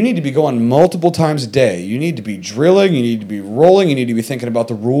 you need to be going multiple times a day. You need to be drilling, you need to be rolling, you need to be thinking about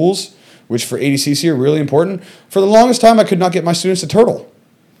the rules, which for ADCC are really important. For the longest time, I could not get my students to turtle.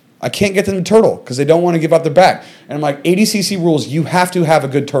 I can't get them to turtle because they don't want to give up their back. And I'm ADCC rules, you have to have a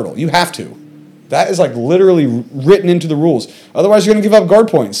good turtle. You have to. That is literally written into the rules. Otherwise, you're going to give up guard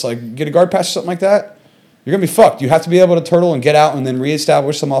points. Get a guard pass or something like that, you're going to be fucked. You have to be able to turtle and get out and then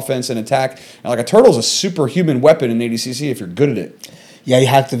reestablish some offense and attack. And a turtle is a superhuman weapon in ADCC if you're good at it. Yeah, you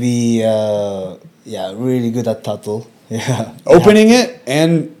have to be really good at turtle. Yeah. Opening it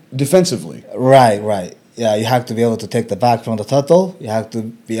and defensively. Right. Yeah, you have to be able to take the back from the turtle. You have to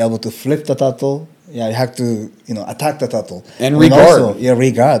be able to flip the turtle. Yeah, you have to, attack the turtle. And regard. Also,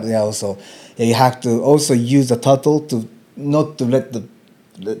 regard. Yeah, also. Yeah, you have to also use the turtle to not to let the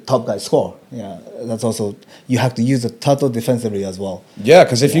top guy score. Yeah, that's also, you have to use the turtle defensively as well. Yeah,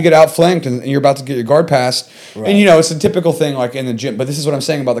 because if you get outflanked and you're about to get your guard passed, right. And it's a typical thing in the gym, but this is what I'm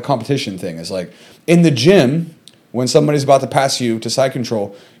saying about the competition thing, is in the gym, when somebody's about to pass you to side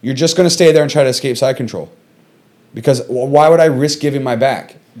control, you're just going to stay there and try to escape side control. Because why would I risk giving my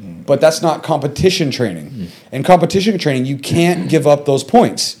back? But that's not competition training. In competition training, you can't give up those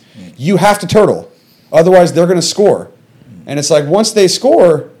points. You have to turtle. Otherwise, they're going to score. And it's once they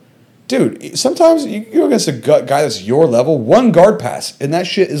score, dude, sometimes you go against a guy that's your level, one guard pass, and that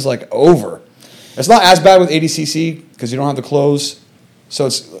shit is over. It's not as bad with ADCC because you don't have the close. So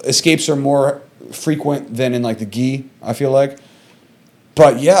escapes are more frequent than in the gi, I feel like.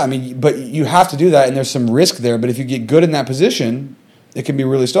 But yeah, but you have to do that, and there's some risk there. But if you get good in that position, it can be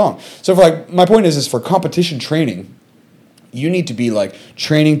really strong. So for my point is for competition training, you need to be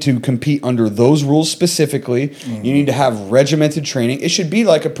training to compete under those rules specifically. Mm-hmm. You need to have regimented training. It should be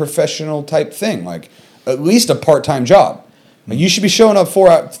a professional type thing, at least a part-time job. You should be showing up 4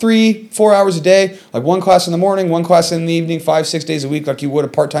 hours a day, one class in the morning, one class in the evening, 5, 6 days a week, you would a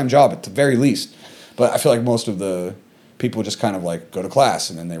part-time job at the very least. But I feel most of the people just kind of go to class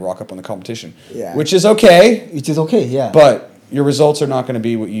and then they rock up on the competition, which is okay. Which is okay, yeah. But your results are not going to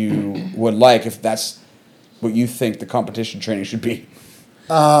be what you would like if that's what you think the competition training should be.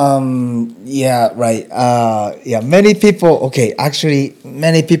 Yeah, right. Many people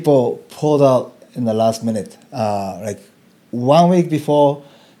pulled out in the last minute. 1 week before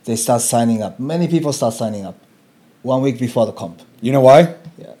they start signing up. Many people start signing up 1 week before the comp. You know why?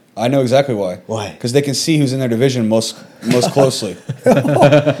 Yeah. I know exactly why. Why? Because they can see who's in their division most most closely.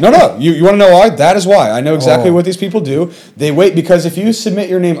 No. You want to know why? That is why. I know exactly what these people do. They wait because if you submit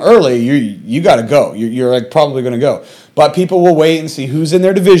your name early, you got to go. You're like probably going to go. But people will wait and see who's in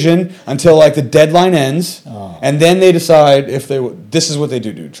their division until like the deadline ends, and then they decide if they. This is what they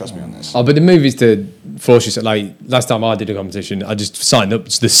do, dude. Trust me on this. Oh, but the move is to force yourself. Like last time I did a competition, I just signed up.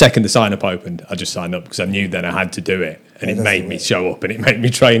 The second the sign up opened, I just signed up because I knew then I had to do it, and it made me show up, and it made me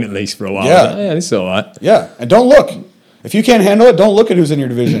train at least for a while. Yeah, like, yeah, it's all right. Yeah, and don't look. If you can't handle it, don't look at who's in your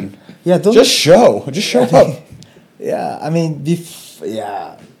division. Yeah, don't just show up. Yeah, I mean,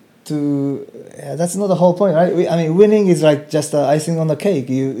 that's not the whole point, right? I mean, winning is like just icing on the cake.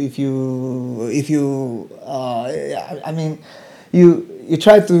 You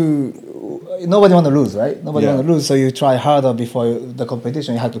try to. Nobody want to lose, right? Nobody want to lose, so you try harder before the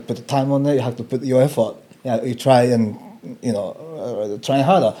competition. You have to put the time on it. You have to put your effort. Yeah, you try and try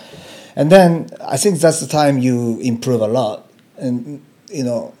harder, and then I think that's the time you improve a lot. And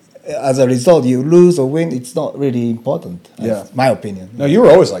as a result, you lose or win, it's not really important. That's my opinion. No, you were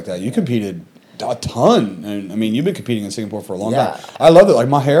always like that. You competed a ton. And I mean, you've been competing in Singapore for a long time. I love it. Like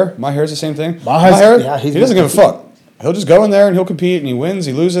my hair's the same thing. My hair, he doesn't give a fuck. He'll just go in there and he'll compete and he wins,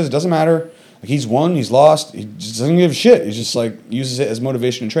 he loses, it doesn't matter. Like he's won, he's lost, he just doesn't give a shit. He just like uses it as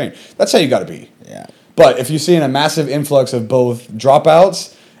motivation to train. That's how you got to be. Yeah. But if you're seeing a massive influx of both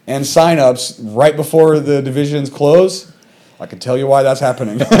dropouts and signups right before the divisions close, I can tell you why that's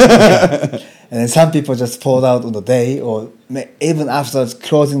happening. And then some people just pulled out on the day or even after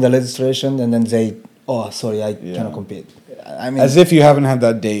closing the registration, and then they, sorry, I cannot compete. I mean, as if you haven't had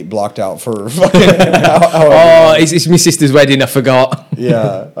that date blocked out for fucking it's my sister's wedding, I forgot.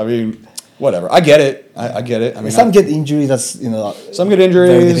 Yeah, I mean, whatever. I get it. I get it. I mean, some get injuries. That's some get injuries.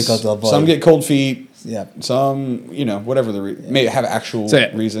 Very difficult to avoid. Some get cold feet. Yeah. Some, whatever may have actual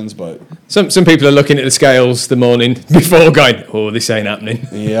reasons, but some people are looking at the scales the morning before going, this ain't happening.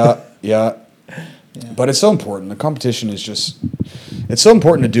 Yeah. But it's so important. The competition is it's so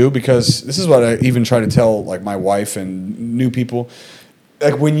important to do because this is what I even try to tell like my wife and new people.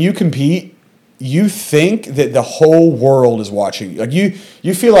 Like when you compete, you think that the whole world is watching you. Like you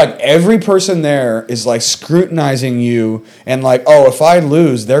feel like every person there is like scrutinizing you and like, if I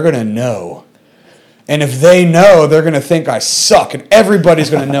lose, they're going to know. And if they know, they're going to think I suck. And everybody's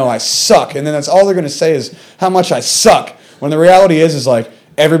going to know I suck. And then that's all they're going to say is how much I suck. When the reality is like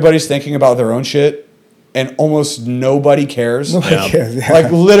everybody's thinking about their own shit. And almost nobody cares. Nobody cares. Yeah.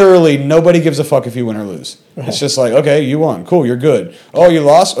 Like literally nobody gives a fuck if you win or lose. Right. It's just like, okay, you won. Cool, you're good. Oh, you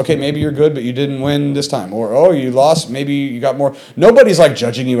lost? Okay, maybe you're good, but you didn't win this time. Or, you lost, maybe you got more. Nobody's like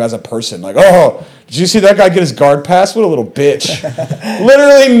judging you as a person. Like, did you see that guy get his guard pass? What a little bitch.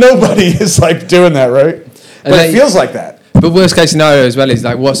 Literally nobody is like doing that, right? But it feels like that. But worst case scenario as well is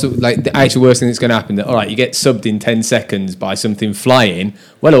like what's the actual worst thing that's going to happen? That all right, you get subbed in 10 seconds by something flying.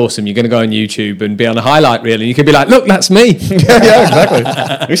 Well, awesome. You're going to go on YouTube and be on a highlight reel, and you can be like, look, that's me. yeah, exactly.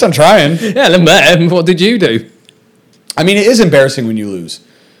 At least I'm trying. Yeah, what did you do? I mean, it is embarrassing when you lose,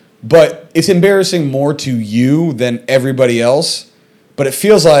 but it's embarrassing more to you than everybody else. But it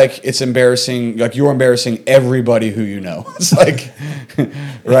feels like it's embarrassing, like you're embarrassing everybody who you know. It's like,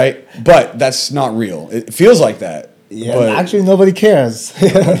 right? But that's not real. It feels like that. Yeah, but actually nobody cares.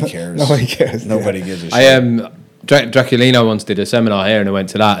 Nobody cares. Nobody cares. Nobody gives a shit. Draculino once did a seminar here and I went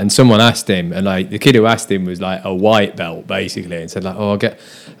to that and someone asked him and like the kid who asked him was like a white belt basically and said like,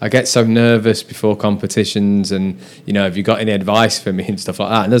 I get so nervous before competitions and have you got any advice for me and stuff like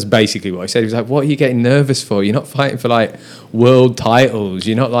that, and that's basically what he said. He was like, what are you getting nervous for? You're not fighting for like world titles,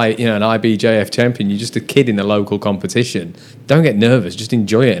 you're not like an IBJF champion, you're just a kid in a local competition. Don't get nervous, just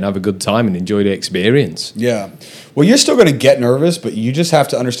enjoy it and have a good time and enjoy the experience. Yeah, well, you're still going to get nervous, but you just have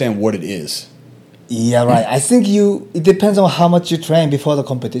to understand what it is. Yeah, right. I think it depends on how much you train before the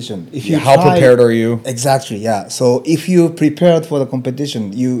competition. How prepared are you? Exactly, yeah. So if you're prepared for the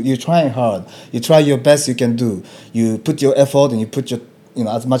competition, you're trying hard. You try your best you can do. You put your effort and you put your,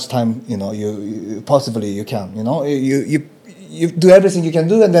 as much time, you possibly you can, you do everything you can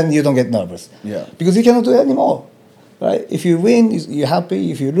do and then you don't get nervous. Yeah. Because you cannot do it anymore, right? If you win, you're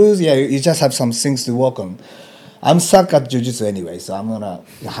happy. If you lose, you just have some things to work on. I'm stuck at jiu-jitsu anyway, so I'm going to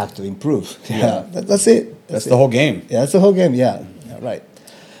have to improve. Yeah. That's it. That's the whole game. Yeah, that's the whole game, yeah, right.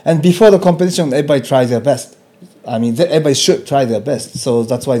 And before the competition, everybody tries their best. I mean, everybody should try their best. So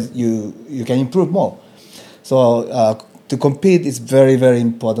that's why you can improve more. So to compete is very, very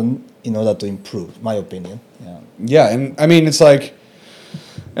important in order to improve, my opinion. Yeah, and I mean, it's like,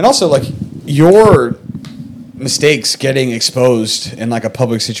 and also like your mistakes getting exposed in like a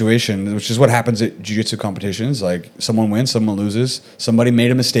public situation, which is what happens at jiu-jitsu competitions. Like someone wins, someone loses, somebody made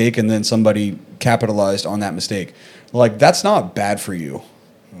a mistake, and then somebody capitalized on that mistake. Like, that's not bad for you.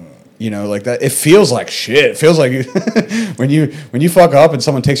 You know, like that. It feels like shit. It feels like you, when you fuck up and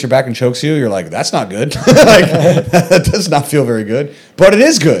someone takes your back and chokes you, you're like, that's not good. Like, that does not feel very good. But it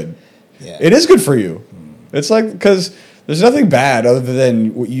is good. Yeah. It is good for you. It's like, because there's nothing bad other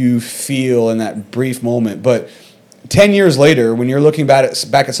than what you feel in that brief moment. But 10 years later, when you're looking back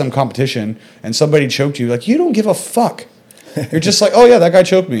at some competition and somebody choked you, like, you don't give a fuck. You're just like, oh yeah, that guy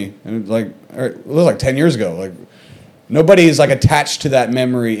choked me. And like, it was like 10 years ago. Like, nobody is like attached to that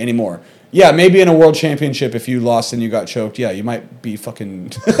memory anymore. Yeah, maybe in a world championship, if you lost and you got choked, yeah, you might be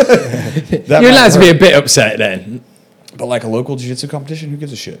fucking. You're allowed to be a bit upset then. But like a local jiu-jitsu competition, who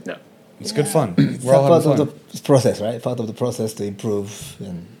gives a shit? No. It's good fun. It's We're all part having of fun. the process, right? Part of the process to improve.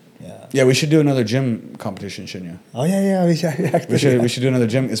 And Yeah, we should do another gym competition, Shinya. Oh yeah, we We should do another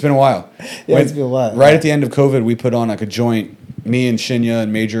gym. It's been a while. Yeah, it's been a while. Right at the end of COVID, we put on like a joint. Me and Shinya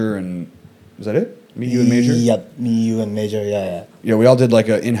and Major, and was that it? Me, you, and Major. Yep, me, you, and Major. Yeah. Yeah, we all did like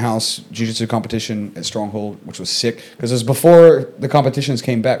an in-house jiu-jitsu competition at Stronghold, which was sick because it was before the competitions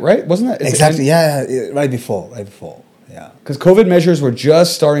came back, right? Wasn't that Exactly. Yeah, right before. Yeah. Because COVID measures were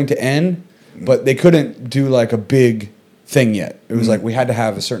just starting to end, but they couldn't do like a big thing yet. It was like we had to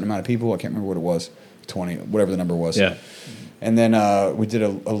have a certain amount of people. I can't remember what it was, 20, whatever the number was. Yeah. And then we did a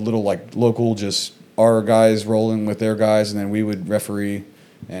little like local, just our guys rolling with their guys, and then we would referee.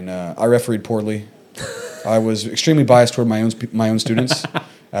 And I refereed poorly. I was extremely biased toward my own students.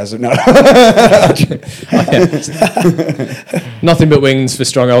 As of, no. Nothing but wings for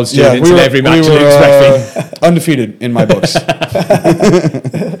Stronghold students we in were, every match. we Luke's reffing. were undefeated in my books.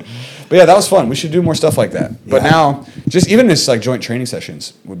 But yeah, that was fun. We should do more stuff like that. But now, just even this like joint training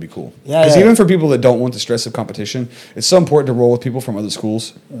sessions would be cool. Yeah, Because yeah. even for people that don't want the stress of competition, it's so important to roll with people from other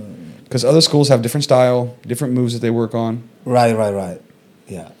schools. Because other schools have different style, different moves that they work on. Right.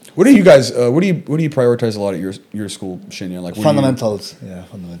 Yeah. What do you guys? What do you prioritize a lot at your school, Shinya? Like what do you- Fundamentals.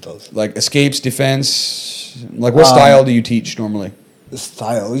 Fundamentals. like escapes, defense. Like what style do you teach normally?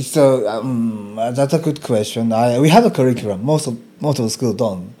 Style. It's that's a good question. We have a curriculum. Most of the school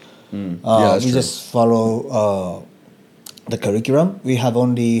don't. Yeah, that's we true. just follow the curriculum. We have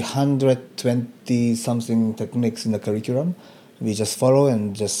only 120 something techniques in the curriculum. We just follow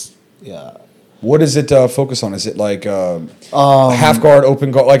and just What does it focus on? Is it like half guard,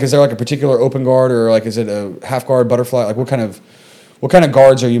 open guard? Like, is there like a particular open guard, or like is it a half guard, butterfly? Like, what kind of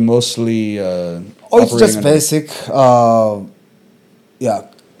guards are you mostly? it's just under? basic.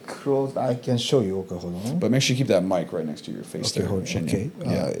 Close. I can show you. Okay, hold on. But make sure you keep that mic right next to your face. Okay, there, hold on. Shinya. Okay.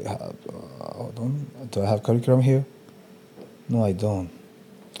 Yeah. I have, hold on. Do I have curriculum here? No, I don't.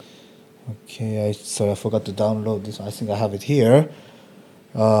 Okay, sorry, I forgot to download this. I think I have it here.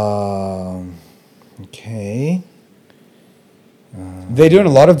 Okay. They doing a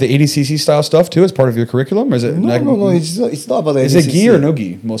lot of the ADCC style stuff too as part of your curriculum, or is it? No. It's not about Is ADCC. it gi or no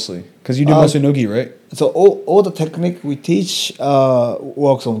gi mostly? Because you do mostly no gi, right? So all the technique we teach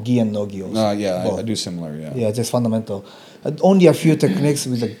works on gi and no gi also. Yeah, Both. I do similar. Yeah. Yeah, just fundamental. Only a few techniques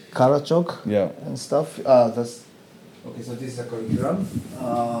with the kara choke and stuff. That's okay. So this is the curriculum.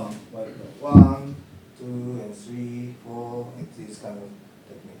 1, 2, and 3, 4. This kind of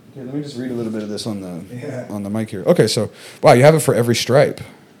technique. Okay, let me just read a little bit of this on the mic here. Okay, so wow, you have it for every stripe.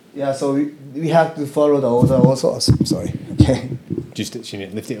 Yeah, so we have to follow the order also. Sorry. Okay. Just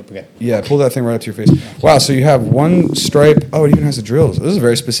lift it up again. Yeah, pull that thing right up to your face. Wow, so you have one stripe. Oh, it even has the drills. This is a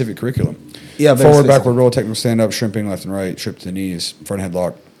very specific curriculum. Yeah, very Forward, specific. backward roll, technical stand up, shrimping left and right, strip to the knees, front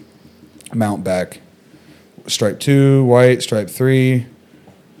headlock, mount back, stripe 2, white, stripe 3,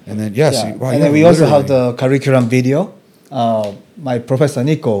 and then And then we also have the curriculum video. My professor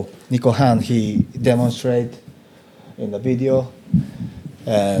Nico Han, he demonstrate in the video,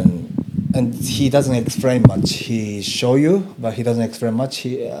 and he doesn't explain much. He show you, but he doesn't explain much.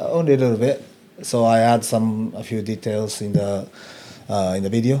 He only a little bit. So I add a few details in the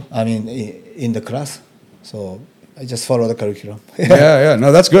video. I mean, in the class. So I just follow the curriculum. yeah.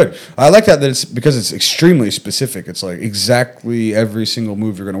 No, that's good. I like that it's because it's extremely specific. It's like exactly every single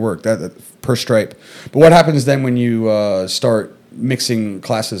move you're going to work that per stripe. But what happens then when you start mixing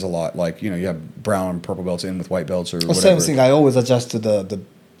classes a lot? Like, you have brown, purple belts in with white belts or whatever. Same thing. I always adjust to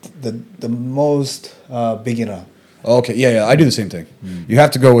the most beginner. Okay, yeah, I do the same thing. You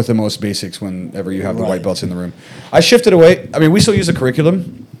have to go with the most basics whenever you have the white belts in the room. I shifted away. I mean, we still use a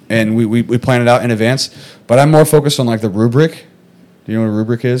curriculum, and we plan it out in advance, but I'm more focused on like the rubric. Do you know what a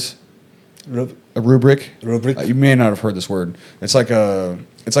rubric is? A rubric? Rubric? You may not have heard this word. It's like an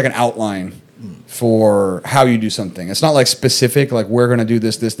outline for how you do something. It's not like specific, like we're going to do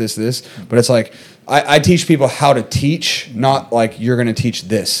this, but it's like I teach people how to teach, not like you're going to teach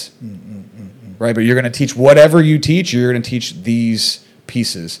this. right? But you're going to teach whatever you teach, you're going to teach these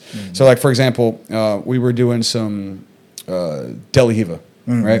pieces. So, like, for example, we were doing some Delhi Hiva,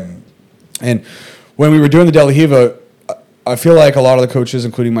 right? And when we were doing the Delhi Hiva, I feel like a lot of the coaches,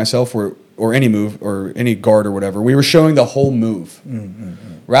 including myself, or any move or any guard or whatever, we were showing the whole move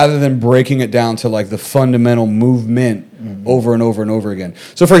rather than breaking it down to like the fundamental movement over and over and over again.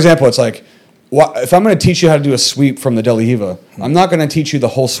 So, for example, it's like, if I'm going to teach you how to do a sweep from the Delhi Hiva, I'm not going to teach you the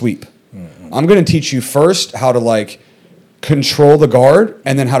whole sweep. I'm going to teach you first how to like control the guard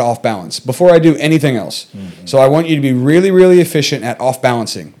and then how to off balance before I do anything else. So I want you to be really, really efficient at off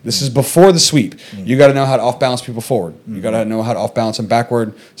balancing. This is before the sweep. You got to know how to off balance people forward. You got to know how to off balance them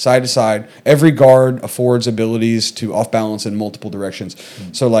backward, side to side. Every guard affords abilities to off balance in multiple directions.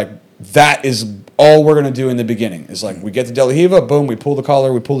 So like that is all we're going to do in the beginning is like we get the Delhi Hiva, boom, we pull the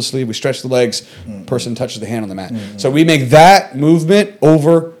collar, we pull the sleeve, we stretch the legs, person touches the hand on the mat. So we make that movement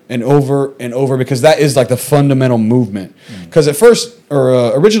over and over and over because that is like the fundamental movement. Because at first,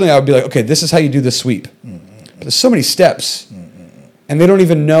 or originally I would be like, okay, this is how you do the sweep. But there's so many steps. And they don't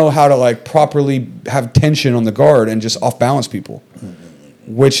even know how to like properly have tension on the guard and just off balance people.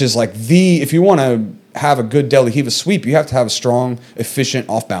 Which is like if you want to have a good Delhi Hiva sweep, you have to have a strong, efficient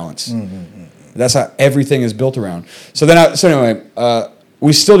off balance. That's how everything is built around. So anyway,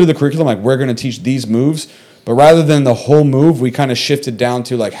 we still do the curriculum. Like we're going to teach these moves, but rather than the whole move, we kind of shifted down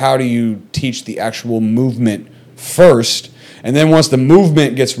to like how do you teach the actual movement first, and then once the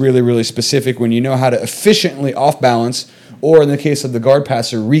movement gets really, really specific, when you know how to efficiently off balance, or in the case of the guard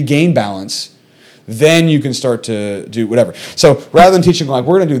passer, regain balance, then you can start to do whatever. So rather than teaching like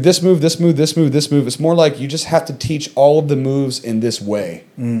we're going to do this move, this move, this move, this move, it's more like you just have to teach all of the moves in this way,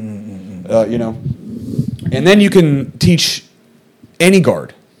 you know. And then you can teach any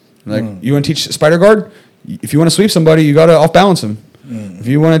guard. Like you want to teach spider guard, if you want to sweep somebody, you got to off balance them. If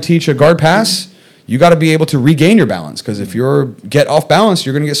you want to teach a guard pass, you got to be able to regain your balance because if you're get off balance,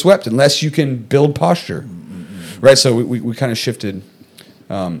 you're going to get swept unless you can build posture, right? So we kind of shifted,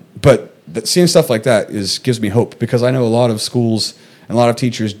 but. Seeing stuff like that gives me hope because I know a lot of schools and a lot of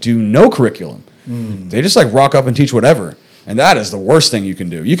teachers do no curriculum. They just like rock up and teach whatever. And that is the worst thing you can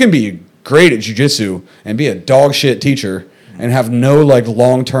do. You can be great at jiu-jitsu and be a dog shit teacher and have no like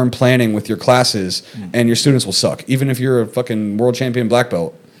long-term planning with your classes and your students will suck, even if you're a fucking world champion black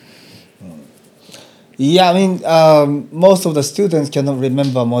belt. Yeah, I mean, most of the students cannot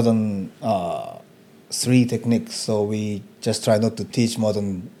remember more than 3 techniques. So we just try not to teach more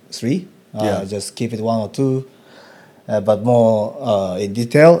than 3. Just keep it 1 or 2, but more in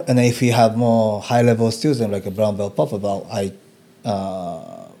detail. And if you have more high-level students like a brown belt, purple belt, I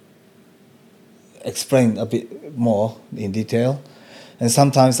explain a bit more in detail. And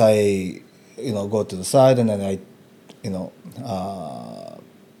sometimes I, go to the side and then I,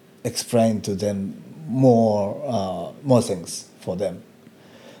 explain to them more things for them.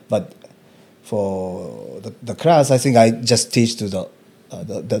 But for the class, I think I just teach to the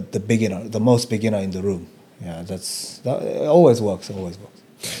beginner, the most beginner in the room. Yeah, that always works.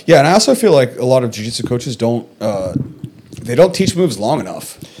 Yeah, and I also feel like a lot of jiu-jitsu coaches don't teach moves long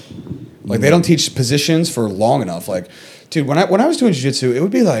enough. Like they don't teach positions for long enough. Like, dude, when I was doing jiu-jitsu, it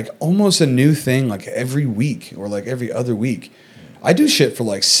would be like almost a new thing, like every week or like every other week. I do shit for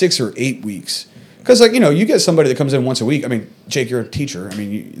like 6 or 8 weeks. Because, like, you get somebody that comes in once a week. I mean, Jake, you're a teacher. I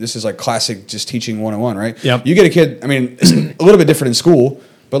mean, this is like classic just teaching 101, right? Yep. You get a kid, I mean, it's a little bit different in school,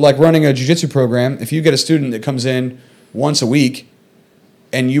 but like running a jiu-jitsu program, if you get a student that comes in once a week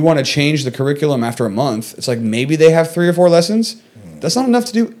and you want to change the curriculum after a month, it's like maybe they have 3 or 4 lessons. That's not enough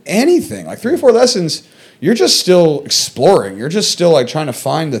to do anything. Like 3 or 4 lessons, you're just still exploring. You're just still like trying to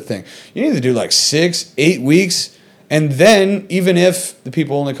find the thing. You need to do like 6, 8 weeks. And then, even if the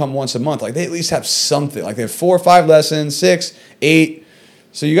people only come once a month, like they at least have something. Like they have 4 or 5 lessons, 6, 8.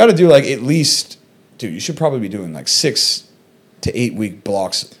 So you got to do like at least, dude, you should probably be doing like 6 to 8 week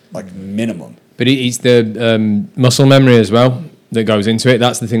blocks, like minimum. But it's the muscle memory as well that goes into it.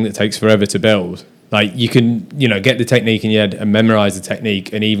 That's the thing that takes forever to build. Like you can, get the technique in your head and memorize the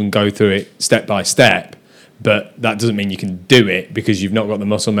technique and even go through it step by step. But that doesn't mean you can do it because you've not got the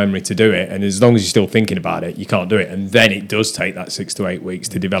muscle memory to do it. And as long as you're still thinking about it, you can't do it. And then it does take that 6 to 8 weeks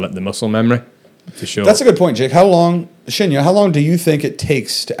to develop the muscle memory, for sure. That's a good point, Jake. Shinya, how long do you think it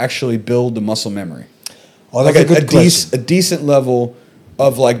takes to actually build the muscle memory? Oh, that's like a good a decent level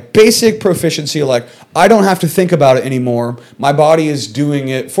of like basic proficiency. Like I don't have to think about it anymore. My body is doing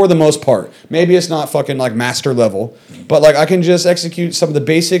it for the most part. Maybe it's not fucking like master level, but like I can just execute some of the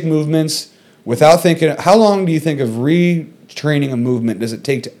basic movements without thinking. How long do you think of retraining a movement does it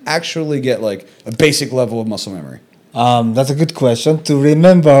take to actually get like a basic level of muscle memory? That's a good question. To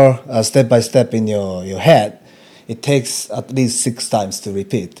remember step by step in your head, it takes at least 6 times to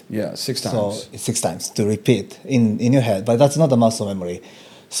repeat. Yeah, 6 times. So it's 6 times to repeat in your head, but that's not a muscle memory.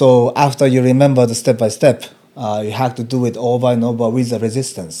 So after you remember the step by step, you have to do it over and over with the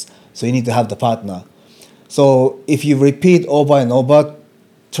resistance. So you need to have the partner. So if you repeat over and over,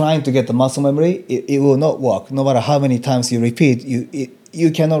 trying to get the muscle memory, it will not work. No matter how many times you repeat,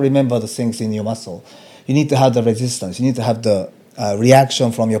 you cannot remember the things in your muscle. You need to have the resistance. You need to have the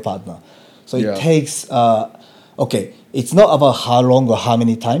reaction from your partner. So it takes, it's not about how long or how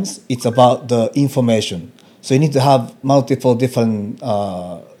many times. It's about the information. So you need to have multiple different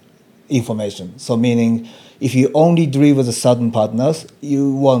information. So meaning, if you only drill with a certain partners,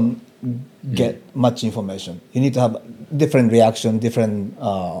 you won't get much information. You need to have different reaction, different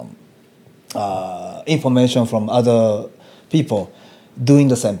information from other people doing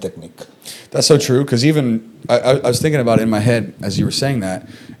the same technique. That's so true, because even I was thinking about it in my head as you were saying that.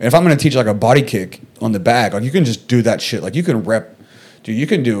 And if I'm going to teach like a body kick on the bag, like you can just do that shit. Like you can you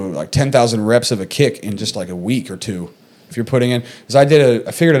can do like 10,000 reps of a kick in just like a week or two. If you're putting in, because I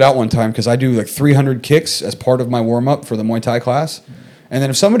figured it out one time, because I do like 300 kicks as part of my warm up for the Muay Thai class. And then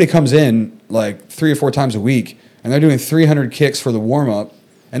if somebody comes in like 3 or 4 times a week and they're doing 300 kicks for the warm up,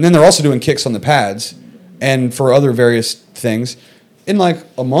 and then they're also doing kicks on the pads and for other various things, in like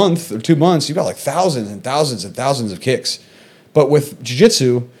a month or 2 months, you've got like thousands and thousands and thousands of kicks. But with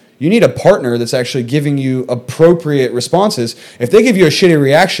jiu-jitsu, you need a partner that's actually giving you appropriate responses. If they give you a shitty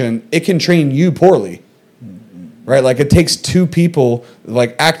reaction, it can train you poorly. Right? Like it takes 2 people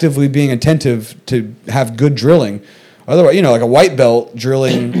like actively being attentive to have good drilling. Otherwise, like a white belt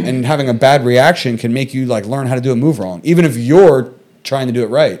drilling and having a bad reaction can make you like learn how to do a move wrong, even if you're trying to do it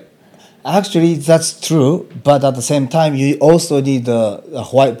right. Actually, that's true, but at the same time, you also need a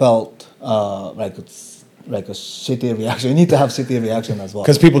white belt, like a shitty reaction. You need to have shitty reaction as well.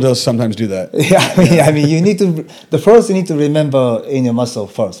 Because people do sometimes do that. Yeah, I mean, you need to. The first, you need to remember in your muscle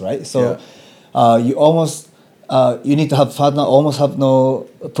first, right? So, you need to have partner almost have no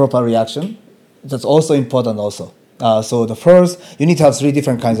proper reaction. That's also important. Also, so the first, you need to have 3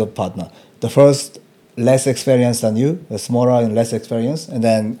 different kinds of partner. The first, less experienced than you, the smaller and less experienced, and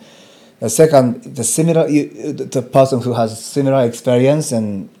then the second, the person who has similar experience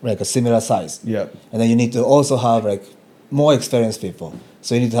and like a similar size. Yeah. And then you need to also have like more experienced people.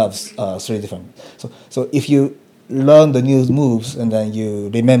 So you need to have 3 different. So if you learn the new moves and then you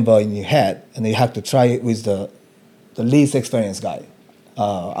remember in your head, and you have to try it with the least experienced guy.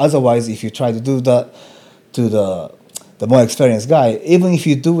 Otherwise, if you try to do that to the more experienced guy, even if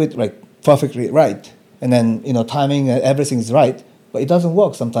you do it like perfectly right, and then timing and everything is right, but it doesn't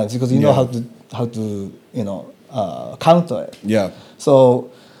work sometimes because you know how to counter it. Yeah.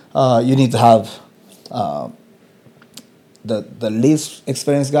 So you need to have the least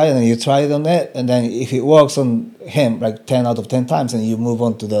experienced guy, and then you try it on it, and then if it works on him like 10 out of 10 times, and you move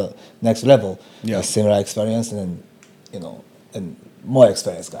on to the next level. Yeah. Similar experience, and then and more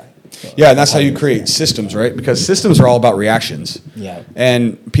experienced guy. So yeah, and that's how you create systems, right? Because systems are all about reactions. Yeah.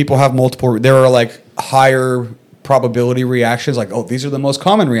 And people have multiple. There are like higher probability reactions, like, oh, these are the most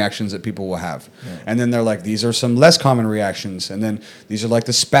common reactions that people will have. Yeah. And then they're like, these are some less common reactions. And then these are like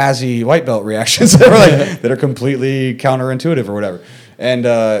the spazzy white belt reactions that are like that are completely counterintuitive or whatever. And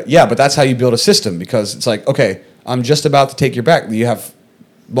but that's how you build a system, because it's like, okay, I'm just about to take your back. You have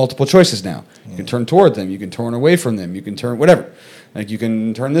multiple choices now. You can turn toward them, you can turn away from them, you can turn whatever. Like you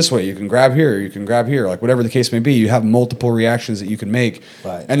can turn this way, you can grab here, you can grab here, like whatever the case may be. You have multiple reactions that you can make.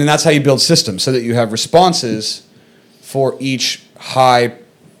 Right. And then that's how you build systems, so that you have responses for each high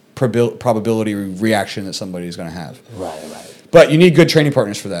probability reaction that somebody is going to have. Right. But you need good training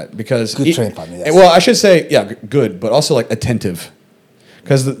partners for that, because good training partner. Yes. Well, I should say, good, but also like attentive.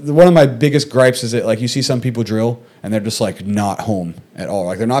 Because one of my biggest gripes is that like you see some people drill and they're just like not home at all.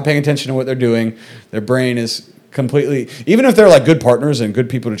 Like they're not paying attention to what they're doing. Their brain is completely, even if they're like good partners and good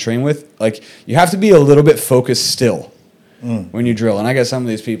people to train with, like you have to be a little bit focused still when you drill. And I got some of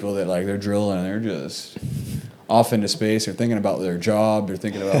these people that like they're drilling and they're just off into space. They're thinking about their job. They're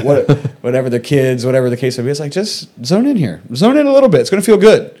thinking about whatever their kids, whatever the case may be. It's like, just zone in here. Zone in a little bit. It's going to feel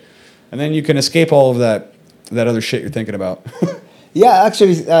good. And then you can escape all of that other shit you're thinking about. Yeah,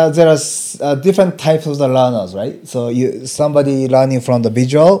 actually, there are different types of the learners, right? So somebody learning from the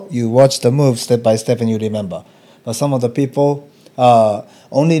visual, you watch the move step by step and you remember. But some of the people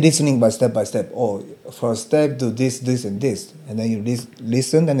only listening by step. Oh, first step, do this, and this. And then you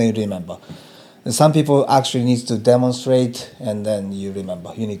listen and then you remember. And some people actually need to demonstrate and then you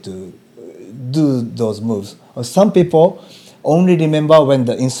remember. You need to do those moves. Or some people only remember when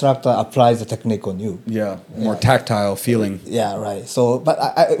the instructor applies the technique on you. Yeah, more tactile feeling. Yeah, right. So,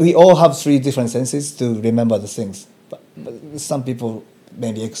 but we all have 3 different senses to remember the things. But some people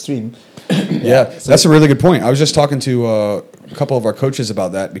may be extreme. Yeah, so that's a really good point. I was just talking to a couple of our coaches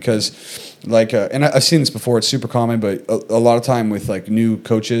about that because, like, and I've seen this before. It's super common, but a lot of time with like new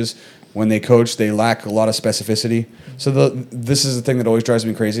coaches, when they coach, they lack a lot of specificity. So this is the thing that always drives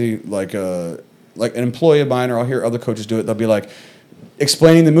me crazy. Like an employee of mine, or I'll hear other coaches do it. They'll be like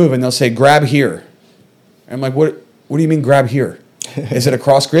explaining the move, and they'll say, "Grab here." And I'm like, "What do you mean grab here? Is it a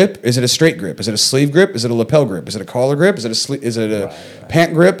cross grip? Is it a straight grip? Is it a sleeve grip? Is it a lapel grip? Is it a collar grip? Is it a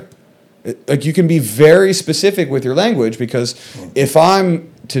pant grip?" Like you can be very specific with your language because if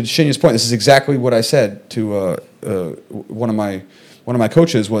I'm, to Shinya's point, this is exactly what I said to one of my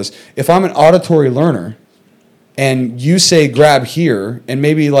coaches was, if I'm an auditory learner and you say grab here, and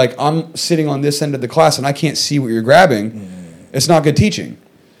maybe like I'm sitting on this end of the class and I can't see what you're grabbing, it's not good teaching.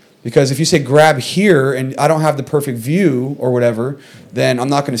 Because if you say grab here and I don't have the perfect view or whatever, then I'm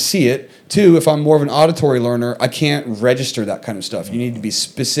not going to see it. 2, if I'm more of an auditory learner, I can't register that kind of stuff. You need to be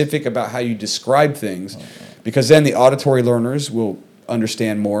specific about how you describe things, because then the auditory learners will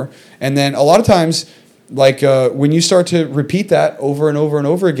understand more. And then a lot of times, like when you start to repeat that over and over and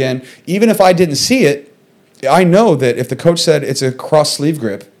over again, even if I didn't see it, I know that if the coach said it's a cross sleeve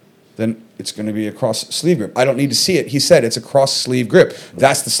grip, then it's going to be a cross sleeve grip. I don't need to see it. He said it's a cross sleeve grip.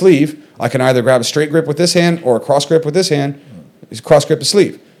 That's the sleeve. I can either grab a straight grip with this hand or a cross grip with this hand. It's cross grip the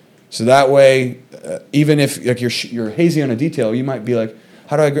sleeve. So that way, even if like you're hazy on a detail, you might be like,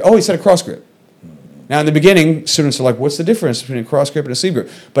 how do I grip? Oh, he said a cross grip. Now in the beginning, students are like, what's the difference between a cross grip and a sleeve grip?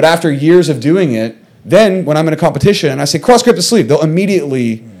 But after years of doing it, then when I'm in a competition and I say cross grip the sleeve, they'll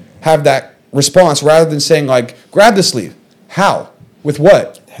immediately have that response rather than saying like, grab the sleeve. How? With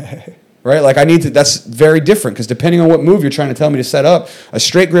what? Right? Like I need to, that's very different because depending on what move you're trying to tell me to set up, a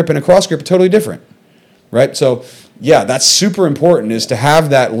straight grip and a cross grip are totally different. Right? So yeah, that's super important, is to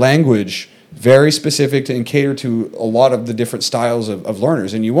have that language very specific and cater to a lot of the different styles of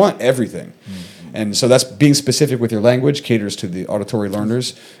learners, and you want everything. And so that's being specific with your language, caters to the auditory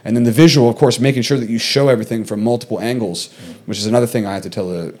learners. And then the visual, of course, making sure that you show everything from multiple angles, which is another thing I have to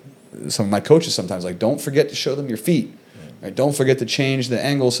tell some of my coaches sometimes, like, don't forget to show them your feet. Right? Don't forget to change the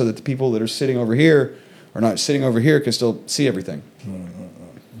angle so that the people that are sitting over here or not sitting over here can still see everything.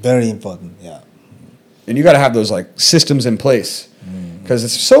 Very important, yeah. And you got to have those like systems in place, because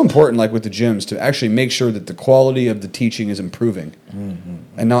it's so important, like with the gyms, to actually make sure that the quality of the teaching is improving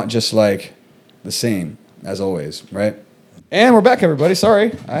and not just like the same as always, right? And we're back, everybody.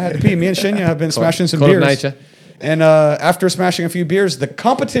 Sorry, I had to pee. Me and Shinya have been smashing some beers. Nature. And after smashing a few beers, the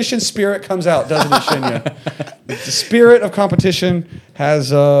competition spirit comes out, doesn't it, Shinya? The spirit of competition has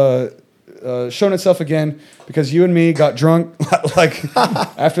shown itself again, because you and me got drunk like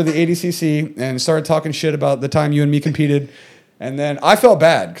after the ADCC and started talking shit about the time you and me competed. And then I felt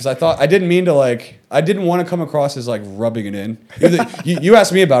bad because I thought, I didn't mean to I didn't want to come across as like rubbing it in. You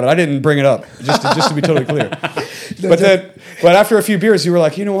asked me about it. I didn't bring it up, just to be totally clear. But after a few beers, you were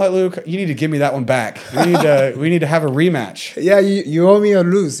like, you know what, Luke, you need to give me that one back. We need to have a rematch. Yeah, you owe me a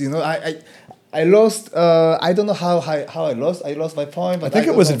lose. You know, I lost. I don't know how I lost. I lost my point. But I think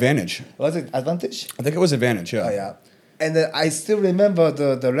it was advantage. Was it advantage? I think it was advantage. Yeah. Oh yeah. And then I still remember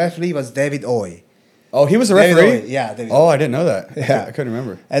the referee was David Oy. Oh, he was the referee? Yeah, David. Oh, I didn't know that. Yeah. I couldn't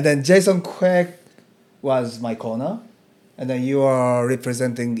remember. And then Jason Quack was my corner. And then you are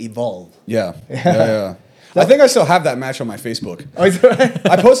representing Evolve. Yeah. I think I still have that match on my Facebook. Oh, is that right?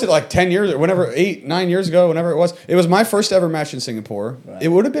 I posted like 10 years, 9 years ago, whenever it was. It was my first ever match in Singapore. Right. It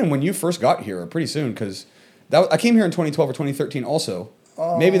would have been when you first got here, pretty soon, because I came here in 2012 or 2013 also.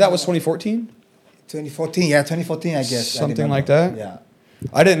 Maybe that was 2014? 2014, yeah, 2014, I guess. Something like that? Yeah.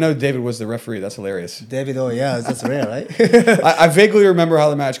 I didn't know David was the referee. That's hilarious. David, oh yeah, that's rare, right? I vaguely remember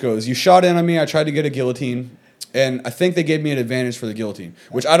how the match goes. You shot in on me. I tried to get a guillotine. And I think they gave me an advantage for the guillotine,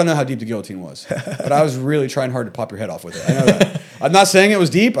 which I don't know how deep the guillotine was. But I was really trying hard to pop your head off with it. I know that. I'm not saying it was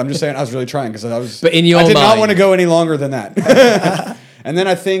deep. I'm just saying I was really trying, because I did not want to go any longer than that. And then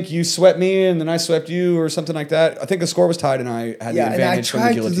I think you swept me, and then I swept you, or something like that. I think the score was tied, and I had the advantage from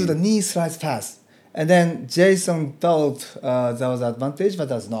the guillotine. Yeah, and I tried to do the knee slice pass. And then Jason thought that was advantage, but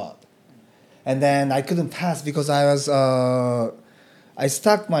that's not. And then I couldn't pass because I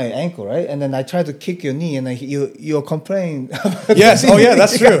stuck my ankle, right? And then I tried to kick your knee, and then you complain. Yes. Oh, yeah,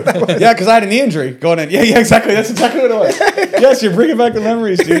 that's true. Yeah, because I had a knee injury going in. Yeah, exactly. That's exactly what it was. Yes, you're bringing back the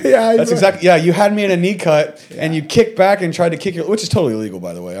memories, dude. Yeah, that's exactly. Yeah, you had me in a knee cut, and you kicked back and tried to kick your, which is totally illegal,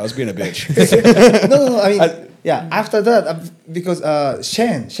 by the way. I was being a bitch. No. I mean, after that, because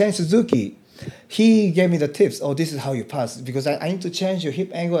Shane Suzuki, he gave me the tips. Oh, this is how you pass, because I need to change your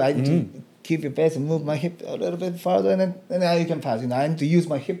hip angle. I need to keep your base and move my hip a little bit farther, and then you can pass. I need to use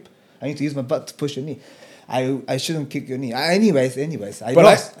my hip. I need to use my butt to push your knee. I shouldn't kick your knee. Anyways, I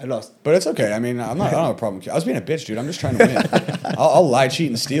lost. But it's okay. I mean, I don't have a problem. I was being a bitch, dude. I'm just trying to win. I'll lie, cheat,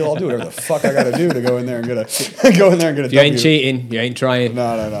 and steal. I'll do whatever the fuck I got to do to go in there and get a If you ain't cheating, you ain't trying.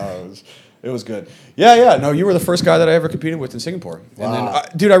 No. It was good. Yeah. No, you were the first guy that I ever competed with in Singapore. Wow. And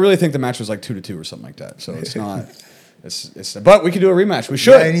then, dude, I really think the match was like 2-2 or something like that. So it's not. It's. But we could do a rematch. We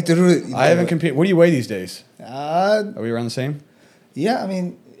should. Yeah, I need to do it. I haven't competed. What do you weigh these days? Are we around the same? Yeah, I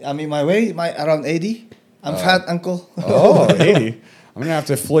mean, my weight, around 80. I'm fat, uncle. Oh, 80. I'm gonna have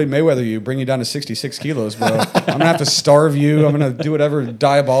to Floyd Mayweather you, bring you down to 66 kilos, bro. I'm gonna have to starve you. I'm gonna do whatever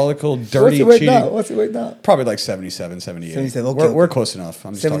diabolical, dirty, cheating. What's your weight now? Probably like 77, 78. 77. Okay, we're close enough.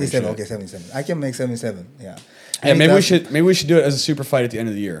 I'm just 77. talking Okay, 77. I can make 77. Yeah. Yeah, maybe we should do it as a super fight at the end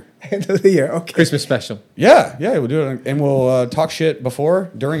of the year. End of the year. Okay. Christmas special. Yeah, we'll do it, and we'll talk shit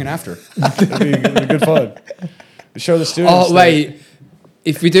before, during, and after. It'll be good fun. Show the students. Oh wait,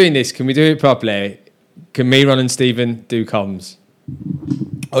 if we're doing this, can we do it properly? Can me, Ron, and Stephen do comms?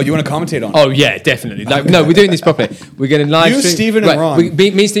 Oh, you want to commentate on it? Oh yeah, definitely. No, we're doing this properly. We're going to live You, stream. Stephen, and Ron.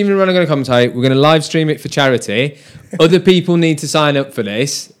 Me, Stephen, and Ron are going to commentate. We're going to live stream it for charity. Other people need to sign up for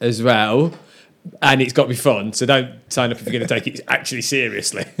this as well. And it's got to be fun, so don't sign up if you're going to take it actually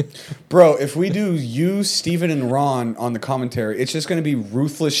seriously. Bro, if we do you, Steven, and Ron on the commentary, it's just going to be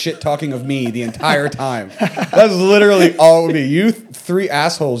ruthless shit talking of me the entire time. That's literally all it would be. You three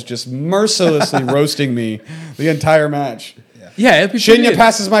assholes just mercilessly roasting me the entire match. Yeah, it'd be Shinya brilliant.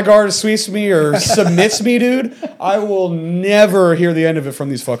 passes my guard, sweeps me, or submits me, dude. I will never hear the end of it from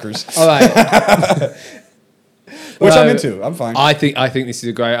these fuckers. All right. Which I'm into. I'm fine. I think this is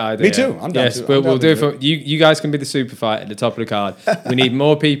a great idea. Me too. I'm down yes, to- but I'm we'll down do to it for do you. You guys can be the super fight at the top of the card. We need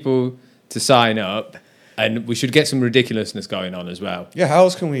more people to sign up, and we should get some ridiculousness going on as well. Yeah, how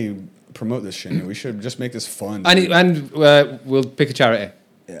else can we promote this shit? We should just make this fun. And we'll pick a charity.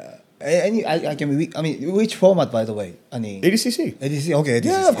 Yeah. I can. Which format, by the way? ADCC. ADCC. Okay. ADCC.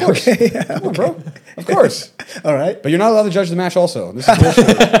 Yeah, of course. Okay. Come on, bro. Of course. All right. But you're not allowed to judge the match also. This is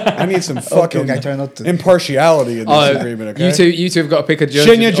bullshit. I need some fucking okay, I try not to. impartiality in this agreement, okay? You two have got to pick a judge.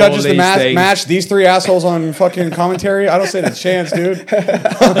 Shinya judges the match. These three assholes on fucking commentary. I don't stand a chance, dude.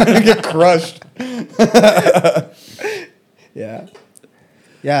 I'm gonna get crushed. Yeah.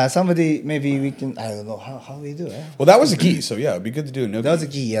 Yeah, somebody, maybe we can, I don't know, how we do it. Well, that was a gi, so yeah, it'd be good to do a no gi. That was a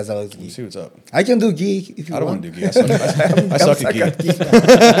gi, yes, that was a gi. See what's up. I can do gi if you I don't want. want to do gi. I suck at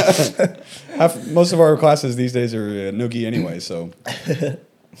gi. Most of our classes these days are no gi anyway, so.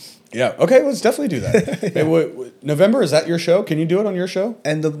 Yeah, okay, let's definitely do that. Hey, November, is that your show? Can you do it on your show?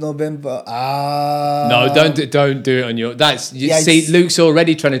 End of November. No, don't do it on your. Yeah, see, Luke's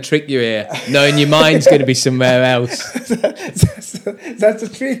already trying to trick you here, knowing your mind's going to be somewhere else. That's a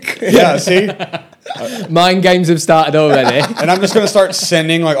trick. Yeah, see? Mind games have started already. And I'm just going to start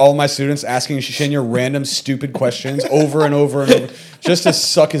sending like all my students asking Shinya random stupid questions over and over and over just to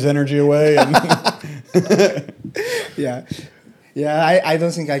suck his energy away. And Yeah. Yeah, I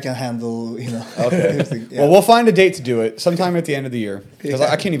don't think I can handle, Okay. everything. Yeah. Well, we'll find a date to do it sometime at the end of the year because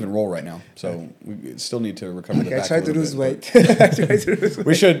I can't even roll right now, so we still need to recover the I back. try a to little lose bit, weight. I try to lose weight.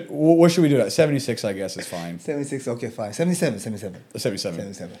 We should. What should we do? At 76, I guess is fine. 76, okay, fine. 77.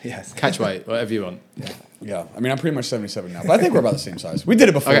 77. Yes. Catch weight, whatever you want. Yeah, I mean, I'm pretty much 77 now, but I think we're about the same size. We did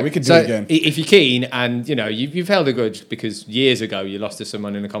it before. Okay, We could do so it again. If you're keen and you've held a grudge because years ago you lost to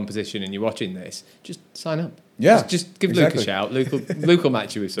someone in a competition and you're watching this, just sign up. Yeah, just give exactly. Luke a shout. Luke will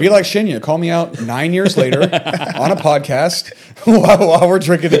match you with Be someone. like Shinya. Call me out 9 years later on a podcast while we're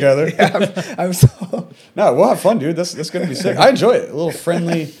drinking together. Yeah, I'm so... No, we'll have fun, dude. That's gonna be sick. I enjoy it. A little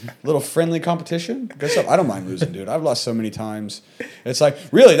friendly competition. Good stuff. I don't mind losing, dude. I've lost so many times. It's like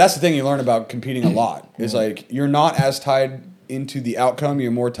really that's the thing you learn about competing a lot. Is like you're not as tied into the outcome.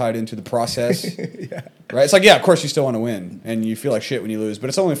 You're more tied into the process. Yeah. Right? It's like of course you still want to win, and you feel like shit when you lose, but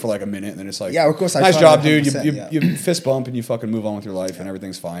it's only for like a minute, and then it's like Yeah, of course, I nice try job, dude. 100%, You fist bump and you fucking move on with your life, and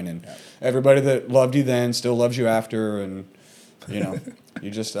everything's fine, and everybody that loved you then still loves you after, and you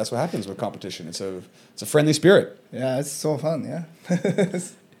just that's what happens with competition. It's a friendly spirit. Yeah, it's so fun, yeah.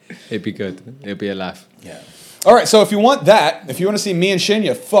 It'd be good. It'd be a laugh. Yeah. All right, so if you want to see me and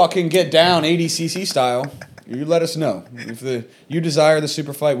Shinya fucking get down ADCC style, you let us know. If you desire the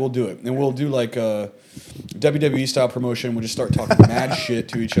super fight, we'll do it, and we'll do like a WWE style promotion. We'll just start talking mad shit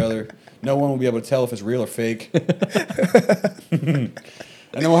to each other. No one will be able to tell if it's real or fake.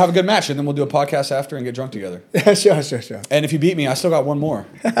 And then we'll have a good match, and then we'll do a podcast after and get drunk together. Yeah, sure. And if you beat me, I still got one more.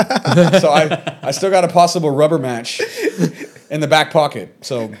 So I still got a possible rubber match in the back pocket.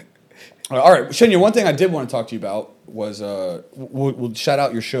 So All right, Shinya, one thing I did want to talk to you about was we'll shout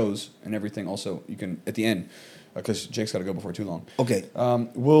out your shows and everything. Also, you can at the end because Jake's got to go before too long. Okay.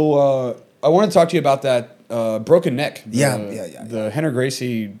 I want to talk to you about that broken neck. The Henry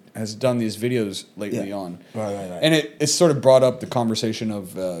Gracie has done these videos lately on. Right. And it's sort of brought up the conversation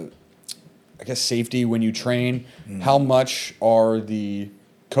of, I guess, safety when you train. How much are the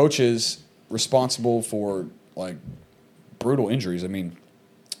coaches responsible for, like, brutal injuries? I mean,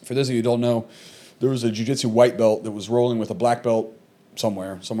 for those of you who don't know, there was a jiu-jitsu white belt that was rolling with a black belt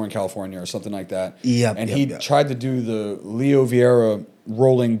somewhere in California or something like that. He tried to do the Leo Vieira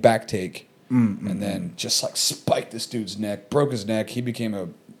rolling back take and then just like spiked this dude's neck, broke his neck. He became a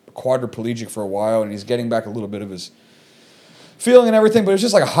quadriplegic for a while, and he's getting back a little bit of his feeling and everything, but it was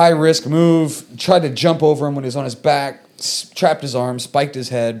just like a high-risk move. Tried to jump over him when he was on his back, trapped his arm, spiked his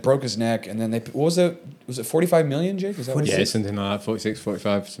head, broke his neck, and then what was it? Was it 45 million, Jake? Is that what Yeah, something like that, 46,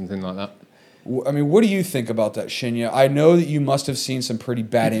 45, something like that. I mean, what do you think about that, Shinya? I know that you must have seen some pretty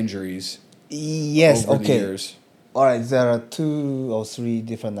bad injuries Yes, over the okay. years. All right, there are 2 or 3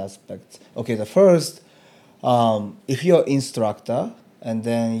 different aspects. Okay, the first, if you're instructor and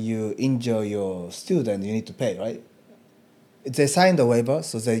then you injure your student, you need to pay, right? They signed the waiver,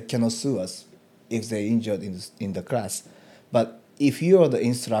 so they cannot sue us if they injured in the class. But if you're the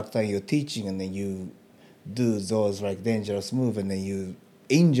instructor and you're teaching and then you do those like dangerous move and then you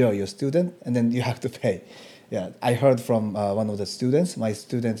injure your student and then you have to pay. Yeah, I heard from one of the students. My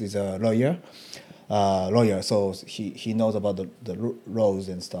student is a lawyer, so he knows about the laws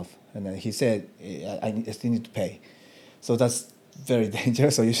and stuff. And then he said, I still need to pay. So that's very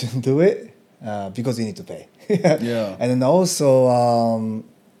dangerous, so you shouldn't do it because you need to pay. Yeah. And then also,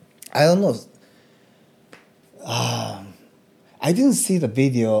 I don't know. I didn't see the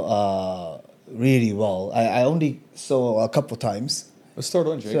video really well. I only saw a couple times. Let's start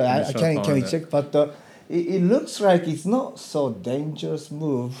on, Jake. So can we check? But it looks like it's not so dangerous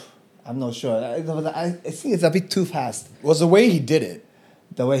move. I'm not sure. I think it's a bit too fast. Was the way he did it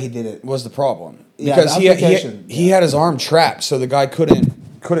The way he did it. was the problem. Yeah, Because the he application, had his arm trapped, so the guy couldn't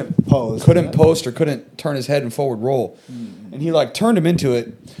Pose, post or couldn't turn his head and forward roll. And he like turned him into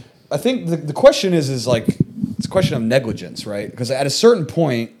it. I think the question is like it's a question of negligence, right? Because at a certain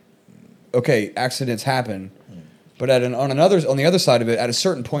point, okay, accidents happen. But on the other side of it, at a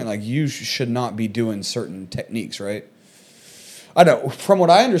certain point, like you should not be doing certain techniques, right? I know. From what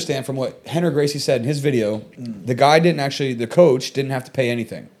I understand, from what Henry Gracie said in his video, the coach didn't have to pay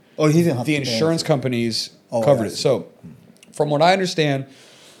anything. Oh, he didn't have The to pay insurance anything. companies covered it. So, from what I understand,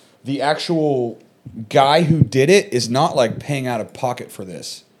 the actual guy who did it is not like paying out of pocket for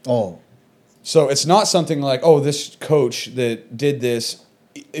this. Oh. So it's not something like, oh, this coach that did this.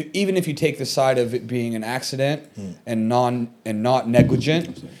 Even if you take the side of it being an accident and not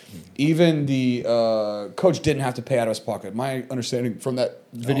negligent, even the coach didn't have to pay out of his pocket. My understanding from that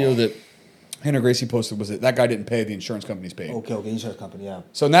video that Henry Gracie posted was that guy didn't pay, the insurance company's paid. Okay, insurance company, yeah.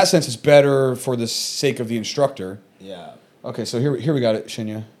 So in that sense, it's better for the sake of the instructor. Yeah. Okay, so here we got it,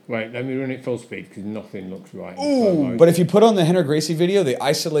 Shinya. Wait, let me run it full speed because nothing looks right. Ooh, but if you put on the Henry Gracie video, they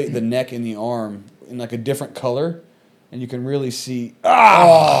isolate the neck and the arm in like a different color. And you can really see.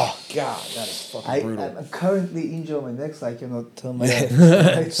 Oh God, that is fucking brutal. I'm currently injured my neck, so I cannot turn my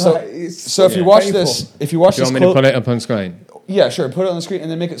head. So if you watch this, do you want me to put it up on screen? Yeah, sure. Put it on the screen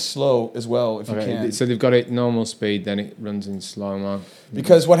and then make it slow as well if you can. So they've got it normal speed, then it runs in slow mo.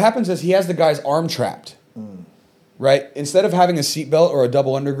 Because what happens is he has the guy's arm trapped, right? Instead of having a seatbelt or a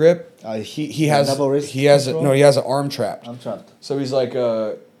double undergrip, he has double wrist he has control? he has an arm trapped. I'm trapped. So he's like,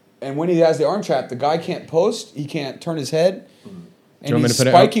 and when he has the arm trap, the guy can't post, he can't turn his head, and he's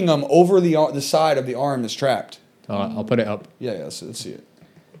spiking him over the side of the arm that's trapped. All right, I'll put it up. Yeah, let's see it.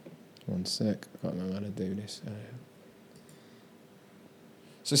 1 sec, I can't remember how to do this.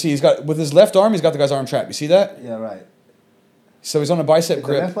 So see, he's got with his left arm, he's got the guy's arm trapped. You see that? Yeah, right. So he's on a bicep Is the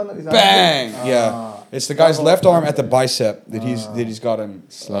grip. left one- is that Bang! right? Yeah, it's the guy's left arm at the bicep that he's got him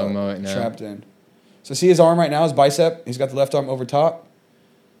Slow-mo it now. trapped in. So see his arm right now, his bicep. He's got the left arm over top.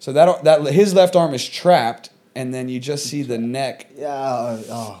 So that his left arm is trapped, and then you just see the neck. Yeah.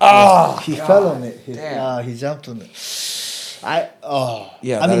 He God, fell on it. damn. He jumped on it.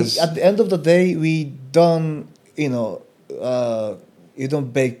 Yeah, I mean, is- at the end of the day, we don't, you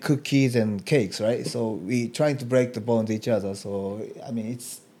don't bake cookies and cakes, right? So we trying to break the bond to each other. So I mean,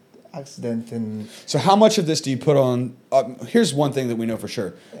 it's accident and. So how much of this do you put on? Here's one thing that we know for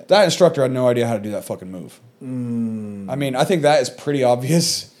sure: that instructor had no idea how to do that fucking move. I mean, I think that is pretty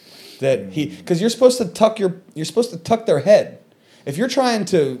obvious. That because you're supposed to tuck their head. If you're trying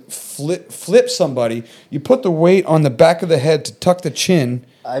to flip somebody, you put the weight on the back of the head to tuck the chin,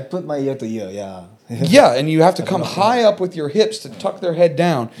 I put my ear to ear, yeah. Yeah, and you have to come high up with your hips to tuck their head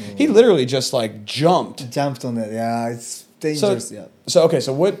down. He literally just like jumped. Jumped on it, yeah. It's dangerous, yeah.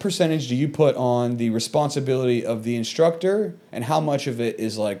 So what percentage do you put on the responsibility of the instructor, and how much of it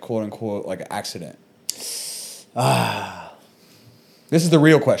is like quote unquote like an accident? This is the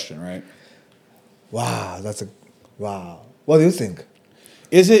real question, right? Wow. What do you think?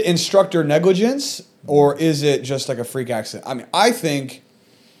 Is it instructor negligence or is it just like a freak accident? I mean, I think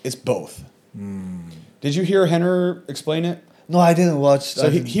it's both. Did you hear Henner explain it? No, I didn't watch. So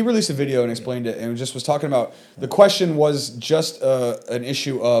he released a video and explained it, and just was talking about the question was just an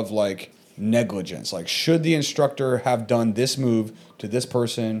issue of like negligence. Like, should the instructor have done this move to this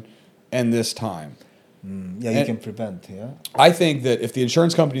person and this time? Yeah, you can prevent, yeah. I think that if the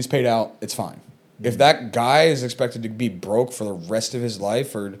insurance company's paid out, it's fine. If that guy is expected to be broke for the rest of his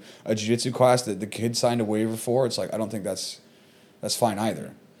life for a jiu-jitsu class that the kid signed a waiver for, it's like I don't think that's fine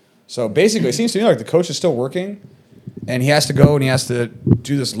either. So basically, it seems to me like the coach is still working, and he has to go and he has to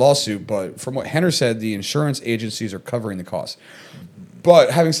do this lawsuit. But from what Henner said, the insurance agencies are covering the costs.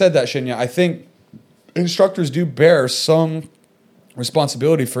 But having said that, Shinya, I think instructors do bear some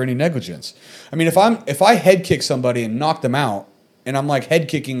responsibility for any negligence. I mean, if I head kick somebody and knock them out, and I'm like head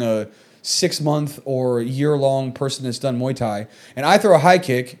kicking a 6-month or year-long person that's done Muay Thai, and I throw a high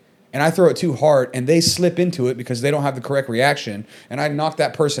kick and I throw it too hard and they slip into it because they don't have the correct reaction and I knock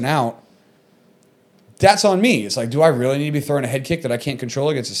that person out, that's on me. It's like, do I really need to be throwing a head kick that I can't control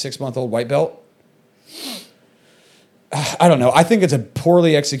against a 6-month-old white belt? I don't know. I think it's a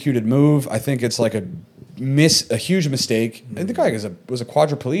poorly executed move. I think it's like a huge mistake. And the guy was a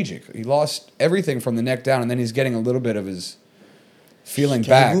quadriplegic. He lost everything from the neck down, and then he's getting a little bit of his feeling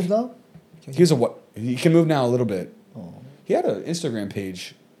back. Can he move now? He can move now a little bit. Oh. He had an Instagram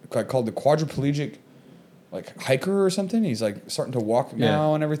page called the Quadriplegic like hiker or something. He's like starting to walk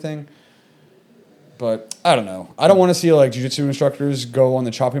now and everything. But I don't know. I don't want to see like jiu-jitsu instructors go on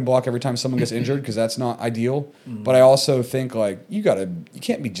the chopping block every time someone gets injured because that's not ideal. But I also think like you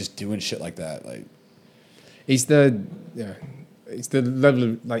can't be just doing shit like that. Like it's the level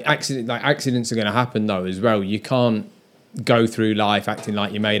of like accidents are going to happen though as well. You can't go through life acting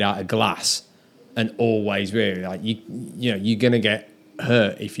like you're made out of glass and always really like you're going to get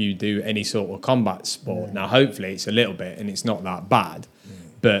hurt if you do any sort of combat sport. Now hopefully it's a little bit and it's not that bad,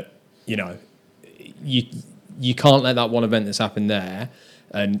 but you can't let that one event that's happened there,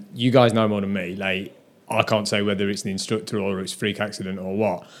 and you guys know more than me, like I can't say whether it's the instructor or it's freak accident or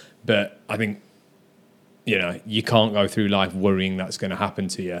what, but I think you can't go through life worrying that's going to happen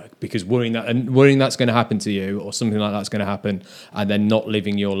to you, because worrying that's going to happen to you or something like that's going to happen and then not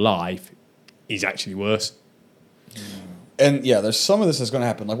living your life is actually worse. And yeah, there's some of this that's going to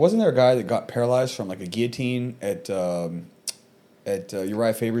happen. Like, wasn't there a guy that got paralyzed from like a guillotine at Uriah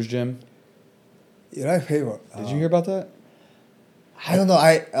Faber's gym? Uriah Faber. Did you hear about that? I don't know.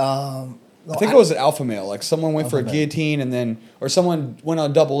 I think it was an alpha male. Like someone went for a guillotine or someone went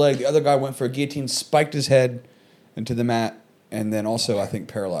on a double leg. The other guy went for a guillotine, spiked his head into the mat, and then also I think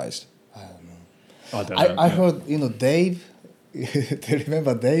paralyzed. I don't know. I heard Dave. Do you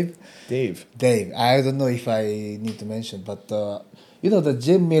remember Dave? Dave. I don't know if I need to mention, but the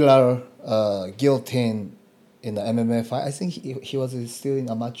Jim Miller guillotine in the MMA fight. I think he was still in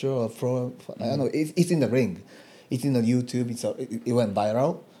amateur or pro. I don't know. It's in the ring. It's in the YouTube. It went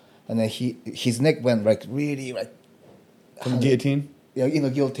viral, and then his neck went like really like from guillotine. Yeah,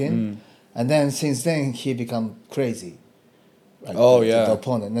 guillotine, and then since then he become crazy. Like the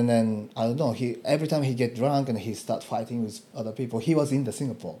opponent, and then I don't know. Every time he get drunk and he start fighting with other people. He was in the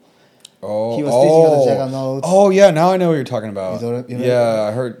Singapore. Oh, he was teaching at the Juggernaut. Oh yeah, now I know what you're talking about. Yeah,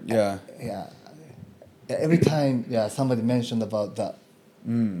 I heard. Yeah. Every time, somebody mentioned about that,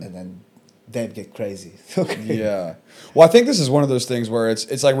 and then they'd get crazy. Yeah. Well, I think this is one of those things where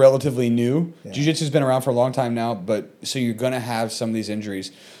it's like relatively new. Yeah. Jiu-jitsu's been around for a long time now, but so you're gonna have some of these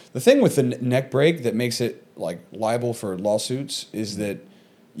injuries. The thing with the neck break that makes it like liable for lawsuits is that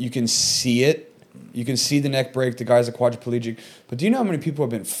you can see it. You can see the neck break. The guy's a quadriplegic. But do you know how many people have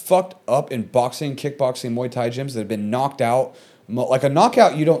been fucked up in boxing, kickboxing, Muay Thai gyms that have been knocked out? Like a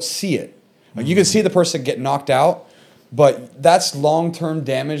knockout, you don't see it. Like you can see the person get knocked out, but that's long-term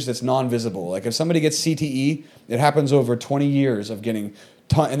damage that's non-visible. Like if somebody gets CTE, it happens over 20 years of getting,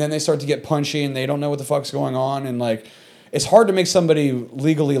 and then they start to get punchy and they don't know what the fuck's going on, and like it's hard to make somebody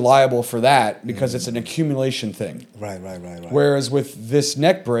legally liable for that because it's an accumulation thing. Right. Whereas with this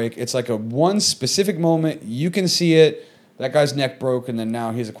neck break, it's like a one specific moment, you can see it, that guy's neck broke, and then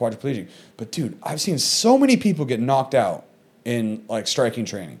now he's a quadriplegic. But dude, I've seen so many people get knocked out in like striking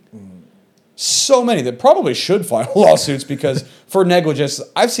training. so many that probably should file lawsuits because for negligence,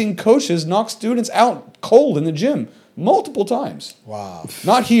 I've seen coaches knock students out cold in the gym multiple times. Wow.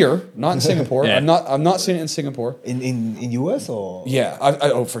 Not here, not in Singapore. Yeah. I'm not seeing it in Singapore. In US or? Yeah,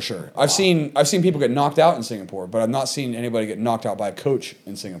 oh for sure. I've seen people get knocked out in Singapore, but I've not seen anybody get knocked out by a coach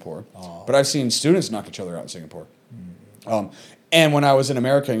in Singapore. But I've seen students knock each other out in Singapore. And when I was in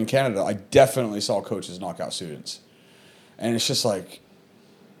America and Canada, I definitely saw coaches knock out students. And it's just like,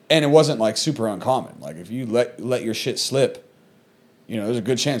 and it wasn't like super uncommon. Like if you let your shit slip, there's a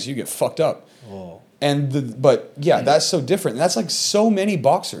good chance you get fucked up. But yeah, that's so different. That's like so many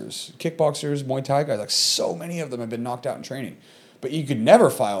boxers, kickboxers, Muay Thai guys, like so many of them have been knocked out in training. But you could never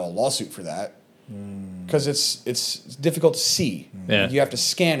file a lawsuit for that because it's difficult to see. Yeah. You have to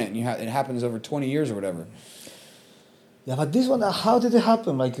scan it, and it happens over 20 years or whatever. Yeah, but this one, how did it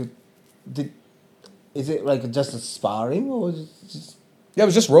happen? Like, is it like just a sparring or just? Yeah, it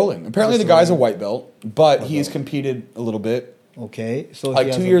was just rolling. Apparently, the guy's a white belt, but he's competed a little bit. Okay, so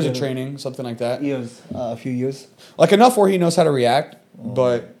Like 2 years of training, something like that. A few years. Like enough where he knows how to react.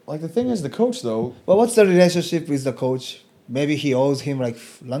 But like the thing is, the coach though. Well, what's the relationship with the coach? Maybe he owes him like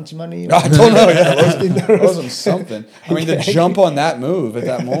lunch money. I don't know. Yeah, owes him something. I mean, the jump on that move at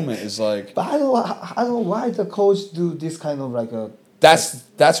that moment is like. But I don't know why the coach do this kind of like a.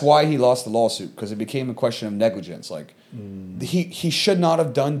 That's why he lost the lawsuit because it became a question of negligence. Like he should not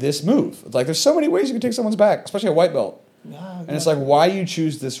have done this move. Like there's so many ways you can take someone's back, especially a white belt. Yeah, and it's like why you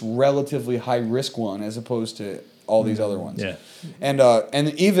choose this relatively high risk one as opposed to all these other ones. Yeah. And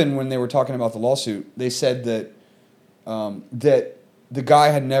even when they were talking about the lawsuit, they said that that the guy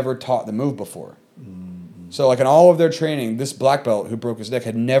had never taught the move before. So like in all of their training, this black belt who broke his neck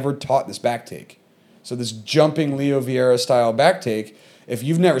had never taught this back take. So this jumping Leo Vieira style back take, if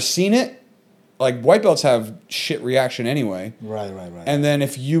you've never seen it, like white belts have shit reaction anyway. Right. And then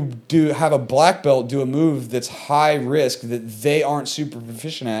if you do have a black belt do a move that's high risk that they aren't super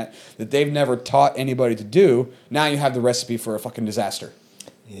proficient at, that they've never taught anybody to do, now you have the recipe for a fucking disaster.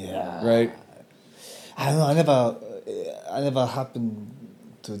 Yeah. Right? I don't know. I never happened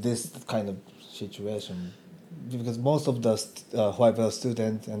to this kind of situation because most of the white belt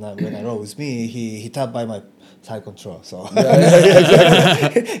students and when I roll with me, he tapped by my side control. So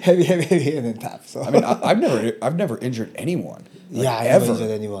exactly. heavy and then tap. So I mean, I've never injured anyone. Like, I ever. never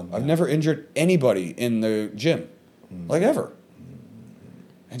injured anyone. I've never injured anybody in the gym, like ever.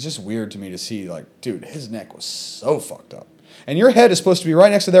 It's just weird to me to see, like, dude, his neck was so fucked up. And your head is supposed to be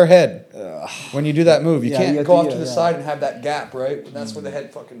right next to their head when you do that move. You can't go off to the side and have that gap, right? That's where the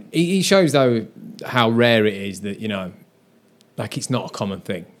head fucking... It shows, though, how rare it is that, like it's not a common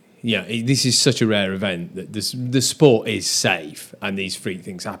thing. This is such a rare event that the sport is safe and these freak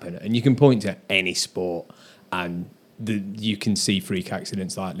things happen. And you can point to any sport and you can see freak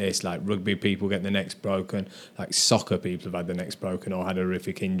accidents like this, like rugby people getting their necks broken, like soccer people have had their necks broken or had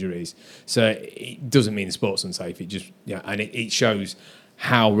horrific injuries. So it doesn't mean the sport's unsafe. It just, and it shows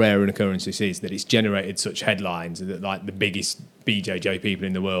how rare an occurrence this is, that it's generated such headlines that like the biggest BJJ people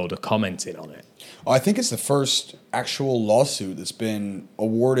in the world are commenting on it. I think it's the first actual lawsuit that's been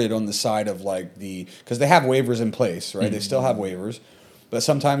awarded on the side of like because they have waivers in place, right? They still have waivers. But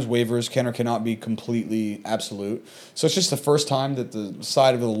sometimes waivers can or cannot be completely absolute. So it's just the first time that the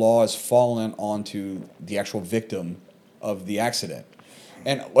side of the law has fallen onto the actual victim of the accident.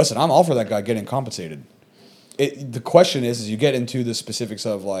 And listen, I'm all for that guy getting compensated. The question is you get into the specifics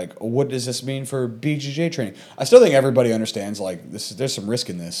of like, what does this mean for BJJ training? I still think everybody understands like there's some risk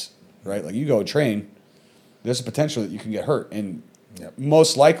in this, right? Like you go train, there's a potential that you can get hurt. And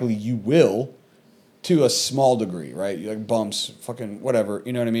most likely you will, to a small degree, right? Like bumps, fucking whatever,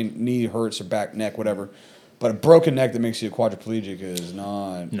 you know what I mean? Knee hurts or back, neck, whatever. But a broken neck that makes you a quadriplegic is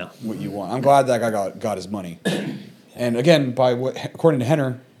not what you want. I'm glad that guy got his money. And again, according to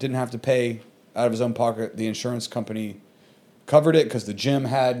Henner, didn't have to pay out of his own pocket. The insurance company covered it because the gym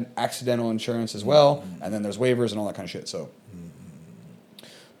had accidental insurance as well. And then there's waivers and all that kind of shit. So,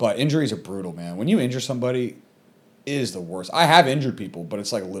 but injuries are brutal, man. When you injure somebody, it is the worst. I have injured people, but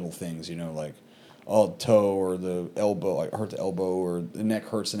it's like little things, like, toe or the elbow, like hurt the elbow or the neck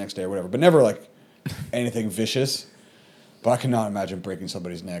hurts the next day or whatever, but never like anything vicious. But I cannot imagine breaking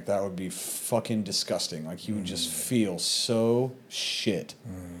somebody's neck. That would be fucking disgusting. Like you would just feel so shit.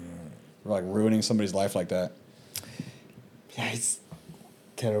 Or like ruining somebody's life like that. Yeah, it's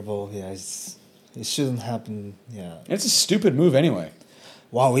terrible. Yeah, it shouldn't happen. Yeah. It's a stupid move anyway.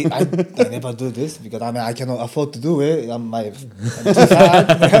 Wow, I never do this because I cannot afford to do it. I'm too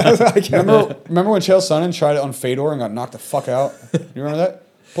fat. Remember when Chael Sonnen tried it on Fedor and got knocked the fuck out? You remember that?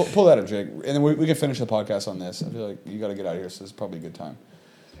 Pull that up, Jake, and then we can finish the podcast on this. I feel like you got to get out of here, so it's probably a good time.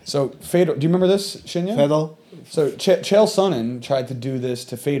 So Fedor, do you remember this, Shinya? Fedor. So Chael Sonnen tried to do this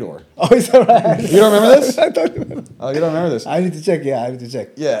to Fedor. Oh, is that right? You don't remember this? I don't remember. Oh, you don't remember this? I need to check. Yeah, I need to check.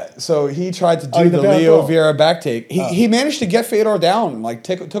 Yeah. So he tried to do in the the Leo Bellator. Vieira back take. He managed to get Fedor down, like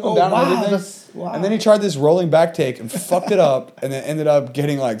took him down and everything. Wow. And then he tried this rolling back take and fucked it up, and then ended up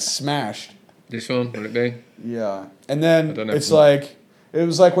getting like smashed. This one, will it be? Yeah. And then don't know it's if- like it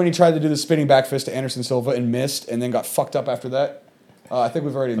was like when he tried to do the spinning back fist to Anderson Silva and missed, and then got fucked up after that. I think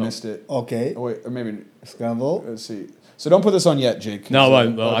we've already missed it. Okay. Oh, wait, or maybe Scramble. let's see. So don't put this on yet, Jake. No, I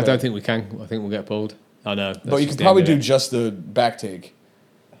won't. Well, I Okay. don't think we can. I think we'll get pulled. I know. But you could probably do just the back take.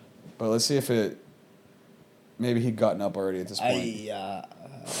 But let's see if it. Maybe he'd gotten up already at this point. That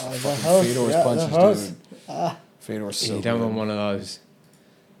Fedor's hurts. punches, dude. Fedor's so You don't good. want one of those.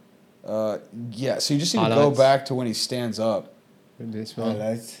 Yeah, so you just need to go Highlights. back to when he stands up. This one.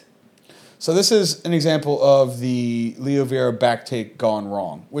 Highlights. So this is an example of the Leo Vieira back take gone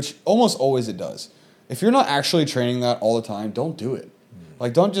wrong, which almost always it does. If you're not actually training that all the time, don't do it.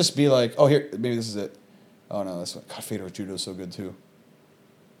 Like, don't just be like, oh, here, maybe this is it. Oh, no, that's what. God, Fedor's judo is so good, too.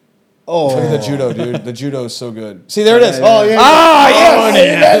 Oh. Look at the judo, dude. The judo is so good. See, there it is. Oh, yeah. Ah,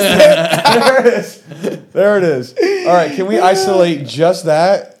 yes! There it is. There it is. All right, can we isolate just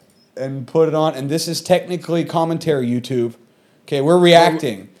that and put it on? And this is technically commentary, YouTube. Okay, we're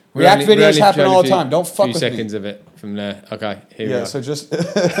reacting. React videos happen all the time. Don't fuck with me. A few seconds of it from there. Okay, here we Yeah, go. so just...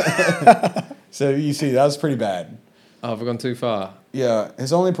 So you see, that was pretty bad. Oh, have I gone too far? Yeah,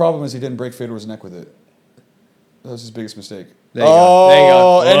 his only problem is he didn't break Fedor's neck with it. That was his biggest mistake. There you go. There you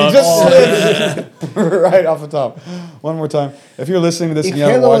go. And he just slid right off the top. One more time. If you're listening to this If and you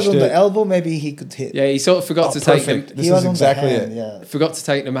haven't Fedor was watched on the it, elbow, maybe he could hit. Yeah, he sort of forgot to take perfect. them. This He is was on the exactly hand, it. Yeah. Forgot to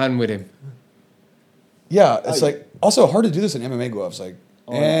take the man with him. Yeah, it's like also hard to do this in MMA gloves. Like,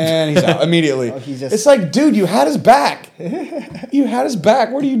 and he's out immediately. Oh, he just- It's like, dude, you had his back. You had his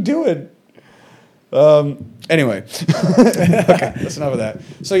back. What are you doing? Anyway, okay, that's enough of that.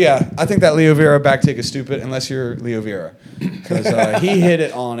 So yeah, I think that Leo Vieira back take is stupid unless you're Leo Vieira, because he hit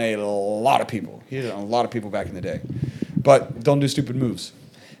it on a lot of people. He hit it on a lot of people back in the day, but don't do stupid moves.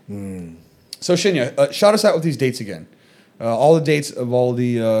 So Shinya, shout us out with these dates again. All the dates of all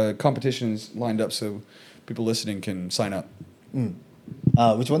the competitions lined up, so people listening can sign up.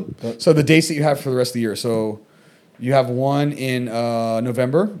 Which one? So the dates that you have for the rest of the year. So you have one in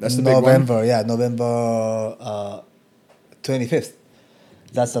November. That's the big one. November, yeah, November 25th.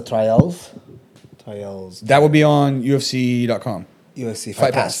 That's the trials. That will be on UFC.com. UFC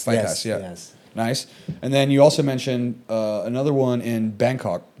Fight Pass. Fight yes, Pass, yeah. Yes. Nice. And then you also mentioned another one in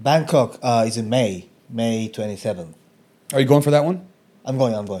Bangkok. Bangkok is in May 27th. Are you going for that one? I'm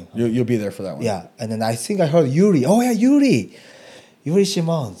going. You'll be there for that one. Yeah, and then I think I heard Yuri. Oh yeah, Yuri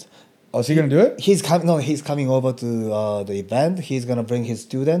Simões. Oh, is he going to do it? He's coming over to the event. He's gonna bring his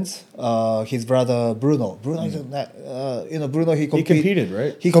students. His brother Bruno. Bruno is Bruno. He competed,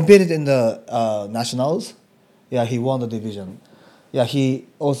 right? He competed in the nationals. Yeah, he won the division. Yeah, he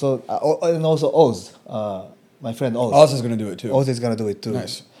also and also Oz. My friend Oz. Oz is going to do it too. Oz is gonna do it too.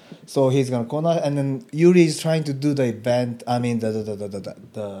 Nice. So he's gonna corner, and then Yuri is trying to do the event. I mean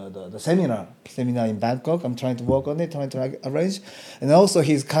the seminar in Bangkok. I'm trying to work on it, trying to arrange, and also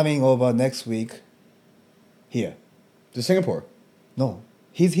he's coming over next week. Here, To Singapore. no,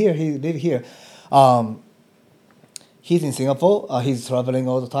 he's here. He live here. He's in Singapore. He's traveling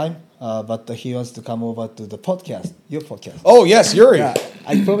all the time, but he wants to come over to the podcast, your podcast. Oh, yes, Yuri. Yeah,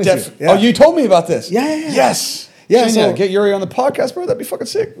 I promise you. Yeah. Oh, you told me about this. Yeah. Yes. Yeah, Shinya, so- get Yuri on the podcast, bro. That'd be fucking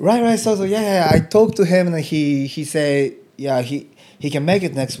sick. Right. So yeah. I talked to him, and he say he can make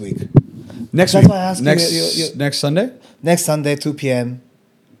it next week. Next That's week. why I asked you- Next Sunday? Next Sunday, 2 p.m.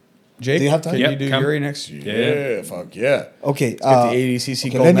 Jake, Do you have time? can Yep, you do come. Yuri next? Yeah. Fuck yeah. Okay. Let's get the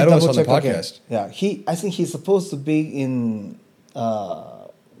ADCC gold let me medalist on double the check again. podcast. Yeah, I think he's supposed to be in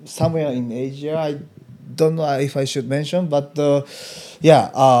somewhere in Asia. I don't know if I should mention, but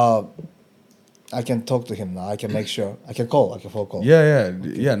I can talk to him now. I can make sure. I can call. I can phone call. Yeah.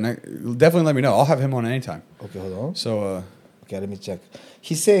 Definitely let me know. I'll have him on anytime. Okay, hold on. So, Okay, let me check.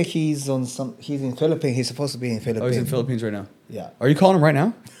 He said he's in Philippines. He's supposed to be in Philippines. oh, he's in Philippines right now. Yeah. Are you calling him right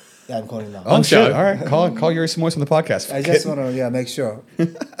now? Yeah, I'm calling now. Oh, On shit. show. All right. Call Yuri Simões on the podcast. I just want to make sure.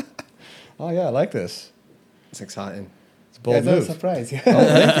 Oh, yeah, I like this. It's exciting. It's a bold Yeah, move. that's a surprise. Oh,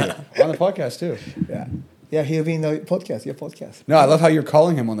 thank you. On the podcast, too. Yeah. Yeah, he'll be in the podcast, your podcast. No, I love how you're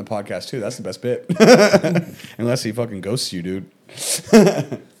calling him on the podcast, too. That's the best bit. Unless he fucking ghosts you, dude.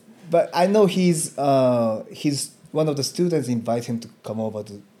 But I know he's one of the students invite him to come over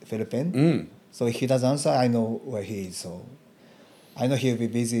to Philippines. So if he doesn't answer, I know where he is. So I know he'll be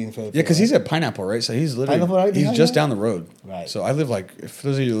busy in February. Yeah, because he's at Pineapple, right? So he's literally Pineapple right he's behind just there? down the road. Right. So I live like, for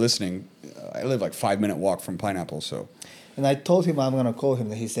those of you listening, I live like 5-minute walk from Pineapple. So And I told him I'm gonna call him.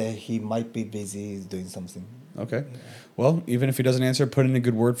 And he said he might be busy doing something. okay, well, even if he doesn't answer, put in a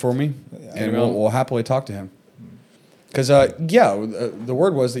good word for me, and Amen. we'll happily talk to him. Because the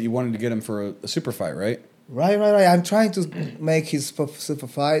word was that you wanted to get him for a super fight, right? Right. I'm trying to make his super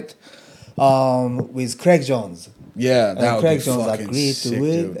fight with Craig Jones. Yeah, And that would Craig be Jones fucking agreed sick, to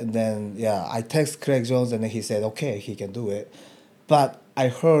it, dude. and then I text Craig Jones, and then he said, "Okay, he can do it." But I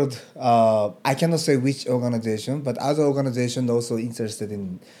heard I cannot say which organization, but other organization also interested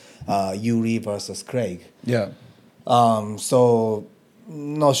in Yuri versus Craig. Yeah. So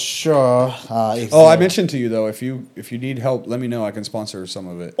not sure if. Oh, I mentioned to you though, if you need help, let me know. I can sponsor some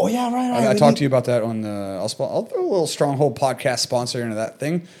of it. Oh yeah, right. I talked to you about that on the. I'll throw a little Stronghold podcast sponsor into that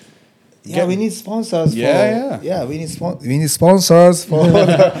thing. Yeah, we need sponsors. Yeah. We need sponsors for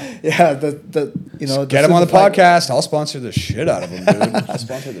the Get him on the podcast. I'll sponsor the shit out of him, dude. I'll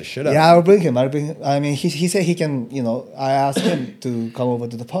sponsor the shit out. Yeah, of I'll bring him. I mean, he said he can. I asked him to come over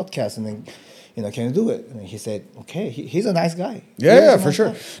to the podcast, and then, can you do it? And he said, okay. He's a nice guy. Yeah, for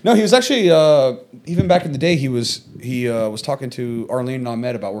sure. No, he was actually even back in the day. He was talking to Arlene and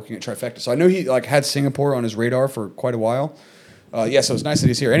Ahmed about working at Trifecta. So I know he had Singapore on his radar for quite a while. So it's nice that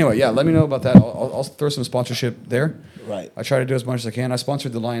he's here. Anyway, let me know about that. I'll throw some sponsorship there. Right. I try to do as much as I can. I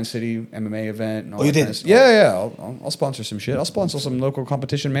sponsored the Lion City MMA event. And all you that did? kind of stuff. Yeah. I'll sponsor some shit. I'll sponsor some local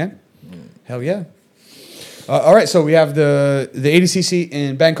competition, man. Hell yeah. All right, so we have the ADCC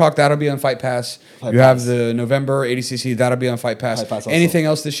in Bangkok. That'll be on Fight Pass. Fight you Pass. have the November ADCC. That'll be on Fight Pass. Fight Pass also. Anything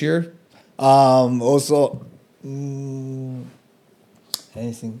else this year? Also,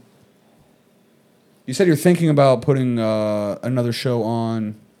 anything. You said you're thinking about putting another show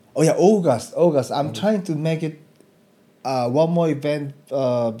on. Oh yeah, August. I'm trying to make it one more event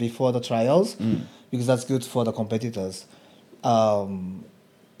before the trials because that's good for the competitors. But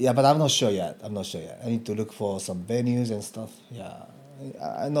I'm not sure yet. I need to look for some venues and stuff. Yeah,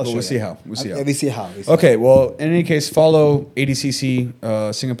 I'm not sure. We'll see yet. how. We see how. Okay, well, in any case, follow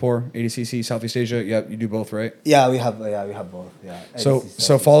ADCC Singapore, ADCC Southeast Asia. Yeah, you do both, right? Yeah, we have both. Yeah. So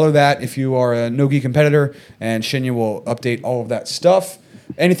follow that if you are a no-gi competitor, and Shinya will update all of that stuff.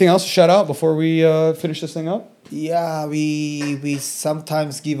 Anything else to shout out before we finish this thing up? Yeah, we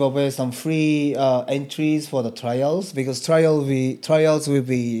sometimes give away some free entries for the trials because trials will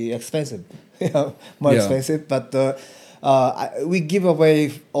be expensive, more expensive. But we give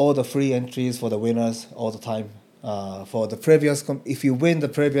away all the free entries for the winners all the time. For the previous, if you win the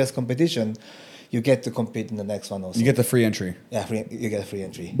previous competition, you get to compete in the next one also. You get the free entry. Yeah, you get a free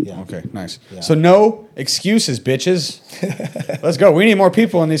entry. Yeah. Okay, nice. Yeah. So no excuses, bitches. Let's go. We need more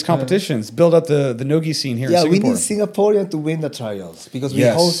people in these competitions. Build up the no-gi scene here in Yeah, we Singapore. need Singaporean to win the trials because we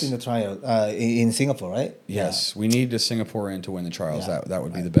host in the trial in Singapore, right? Yes, we need a Singaporean to win the trials. Yeah. That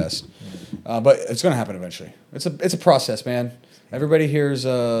would be the best. But it's going to happen eventually. It's a process, man. Everybody here's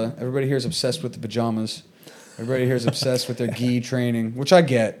obsessed with the pajamas. Everybody here's obsessed with their gi training, which I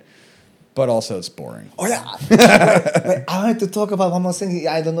get. But also, it's boring. Oh yeah, I wanted to talk about one more thing.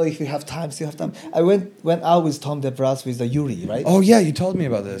 I don't know if we have time. Still have time. I went out with Tom DeBras with the Yuri, right? Oh yeah, you told me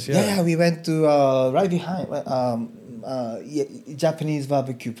about this. Yeah, we went to right behind Japanese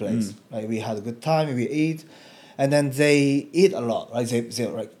barbecue place. Right, we had a good time. We ate, and then they eat a lot. Right, they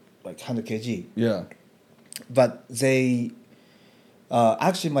like 100 kg. Yeah. But they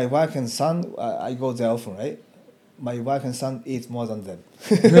actually my wife and son. I go there often, right? My wife and son eat more than them.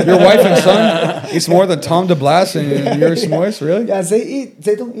 Your wife and son eats more than Tom DeBlas and Yuri Simões, really? Yeah,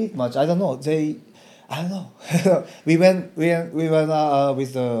 they don't eat much. I don't know. I don't know. we went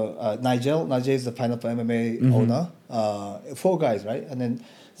with the Nigel. Nigel is the Pineapple MMA owner. 4 guys, right? And then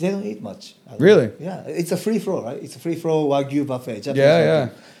they don't eat much. Really? Yeah, it's a free flow, right? It's a free flow Wagyu buffet. Japanese Yeah.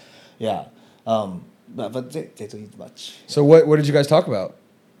 Wagyu. Yeah. But they don't eat much. So what did you guys talk about?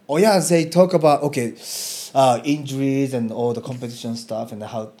 Oh yeah, they talk about injuries and all the competition stuff and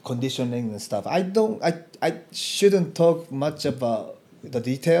how conditioning and stuff. I shouldn't talk much about the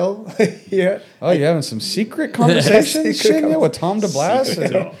detail here. Oh, you're having some secret conversations, Shinya, with Tom DeBlas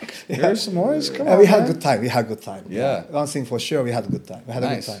and Yuri Simões? Come on, we had man. a good time. Yeah. One thing for sure, we had a good time.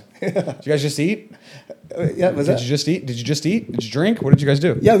 Nice. Did you guys just eat? Yeah, was Did that? you just eat? Did you just eat? Did you drink? What did you guys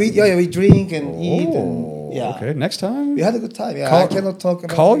do? Yeah, we drink and eat. And Yeah. Okay, next time. We had a good time. Yeah, Call- I cannot talk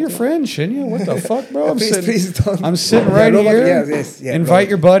about Call it. your friend, Shinya. What the fuck, bro? Please don't. I'm sitting Yeah, right Robert, here. yes, yeah, Invite Robert.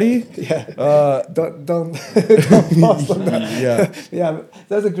 your buddy. Yeah. Don't post on that. Yeah. Yeah,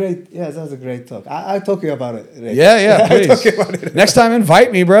 that's a great talk. I'll talk to you about it later. Yeah, I'll talk please. about it. Next time,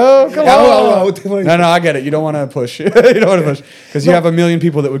 invite me, bro. Come Yeah, on. definitely. No, I get it. You don't want to push. You don't want to push because you have a million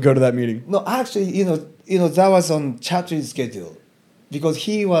people that would go to that meeting. No, actually, that was on Chatri's schedule because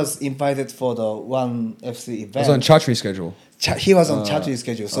he was invited for the one FC event. It was on Chatri's schedule. He was on Chatri's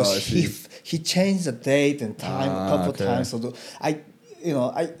schedule, so I see. he changed the date and time a couple okay. times. So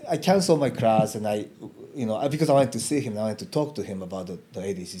I canceled my class and because I wanted to see him, I wanted to talk to him about the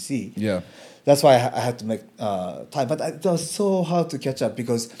ADCC. Yeah. That's why I had to make time. But it was so hard to catch up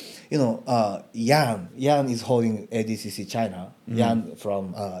because, Yan is holding ADCC China. Yan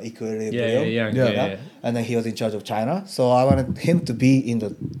from Equilibrium. Yeah. And then he was in charge of China. So I wanted him to be in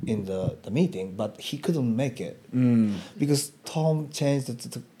the meeting, but he couldn't make it because Tom changed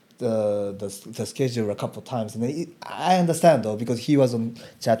the schedule a couple of times. And I understand though because he was on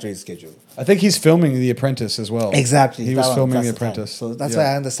Chatri's schedule. I think he's filming The Apprentice as well. Exactly. He was filming The that's time. Apprentice. So that's why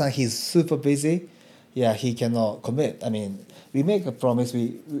I understand he's super busy. Yeah, he cannot commit. I mean, we make a promise.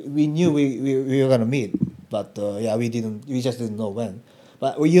 We knew we were gonna meet, but we didn't. We just didn't know when.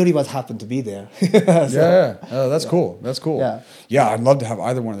 But Yuri was happened to be there. That's cool. That's cool. Yeah. I'd love to have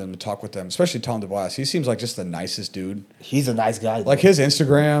either one of them to talk with them, especially Tom DeBlas. He seems like just the nicest dude. He's a nice guy. Like his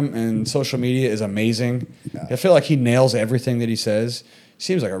Instagram and social media is amazing. Yeah. I feel like he nails everything that he says.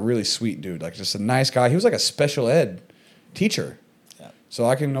 Seems like a really sweet dude, like just a nice guy. He was like a special ed teacher. Yeah. So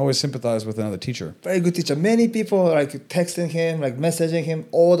I can always sympathize with another teacher. Very good teacher. Many people like texting him, like messaging him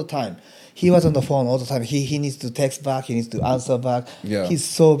all the time. He was on the phone all the time. He needs to text back. He needs to answer back. Yeah. He's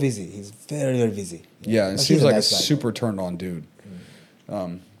so busy. He's very, very busy. Yeah, and But seems he's like a nice guy. super turned on dude.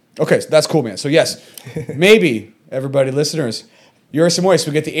 Okay, so that's cool, man. So yes, maybe everybody, listeners, Yuri Simões,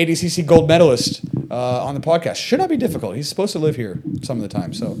 we get the ADCC gold medalist on the podcast. Should not be difficult. He's supposed to live here some of the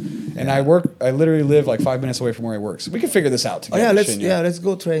time. So, and I literally live like 5 minutes away from where he works. We can figure this out Oh together. yeah, Shinya. let's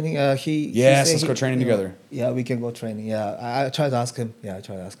go training. Let's go training together. Yeah, we can go training. Yeah, I tried to ask him.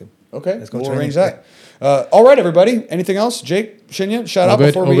 Okay, Let's go we'll training. arrange that. All right, everybody. Anything else? Jake, Shinya, shout All out good,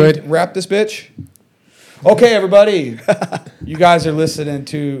 before all we good. wrap this bitch. Okay, everybody. You guys are listening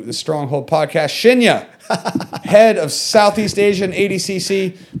to the Stronghold podcast. Shinya, head of Southeast Asian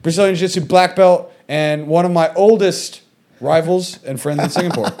ADCC, Brazilian Jiu-Jitsu black belt, and one of my oldest rivals and friends in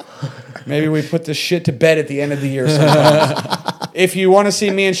Singapore. Maybe we put this shit to bed at the end of the year sometime. If you want to see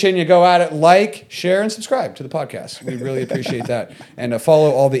me and Shinya go at it, like, share, and subscribe to the podcast. We really appreciate that. And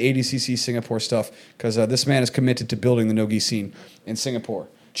follow all the ADCC Singapore stuff because this man is committed to building the no-gi scene in Singapore.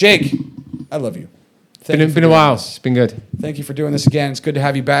 Jake, I love you. Thank you for Been a doing while. this. It's been good. Thank you for doing this again. It's good to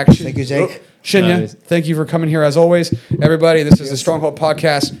have you back. Thank you, Jake. Shinya, No, thank you for coming here as always. Everybody, this is the Stronghold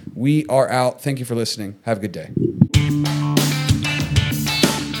Podcast. We are out. Thank you for listening. Have a good day.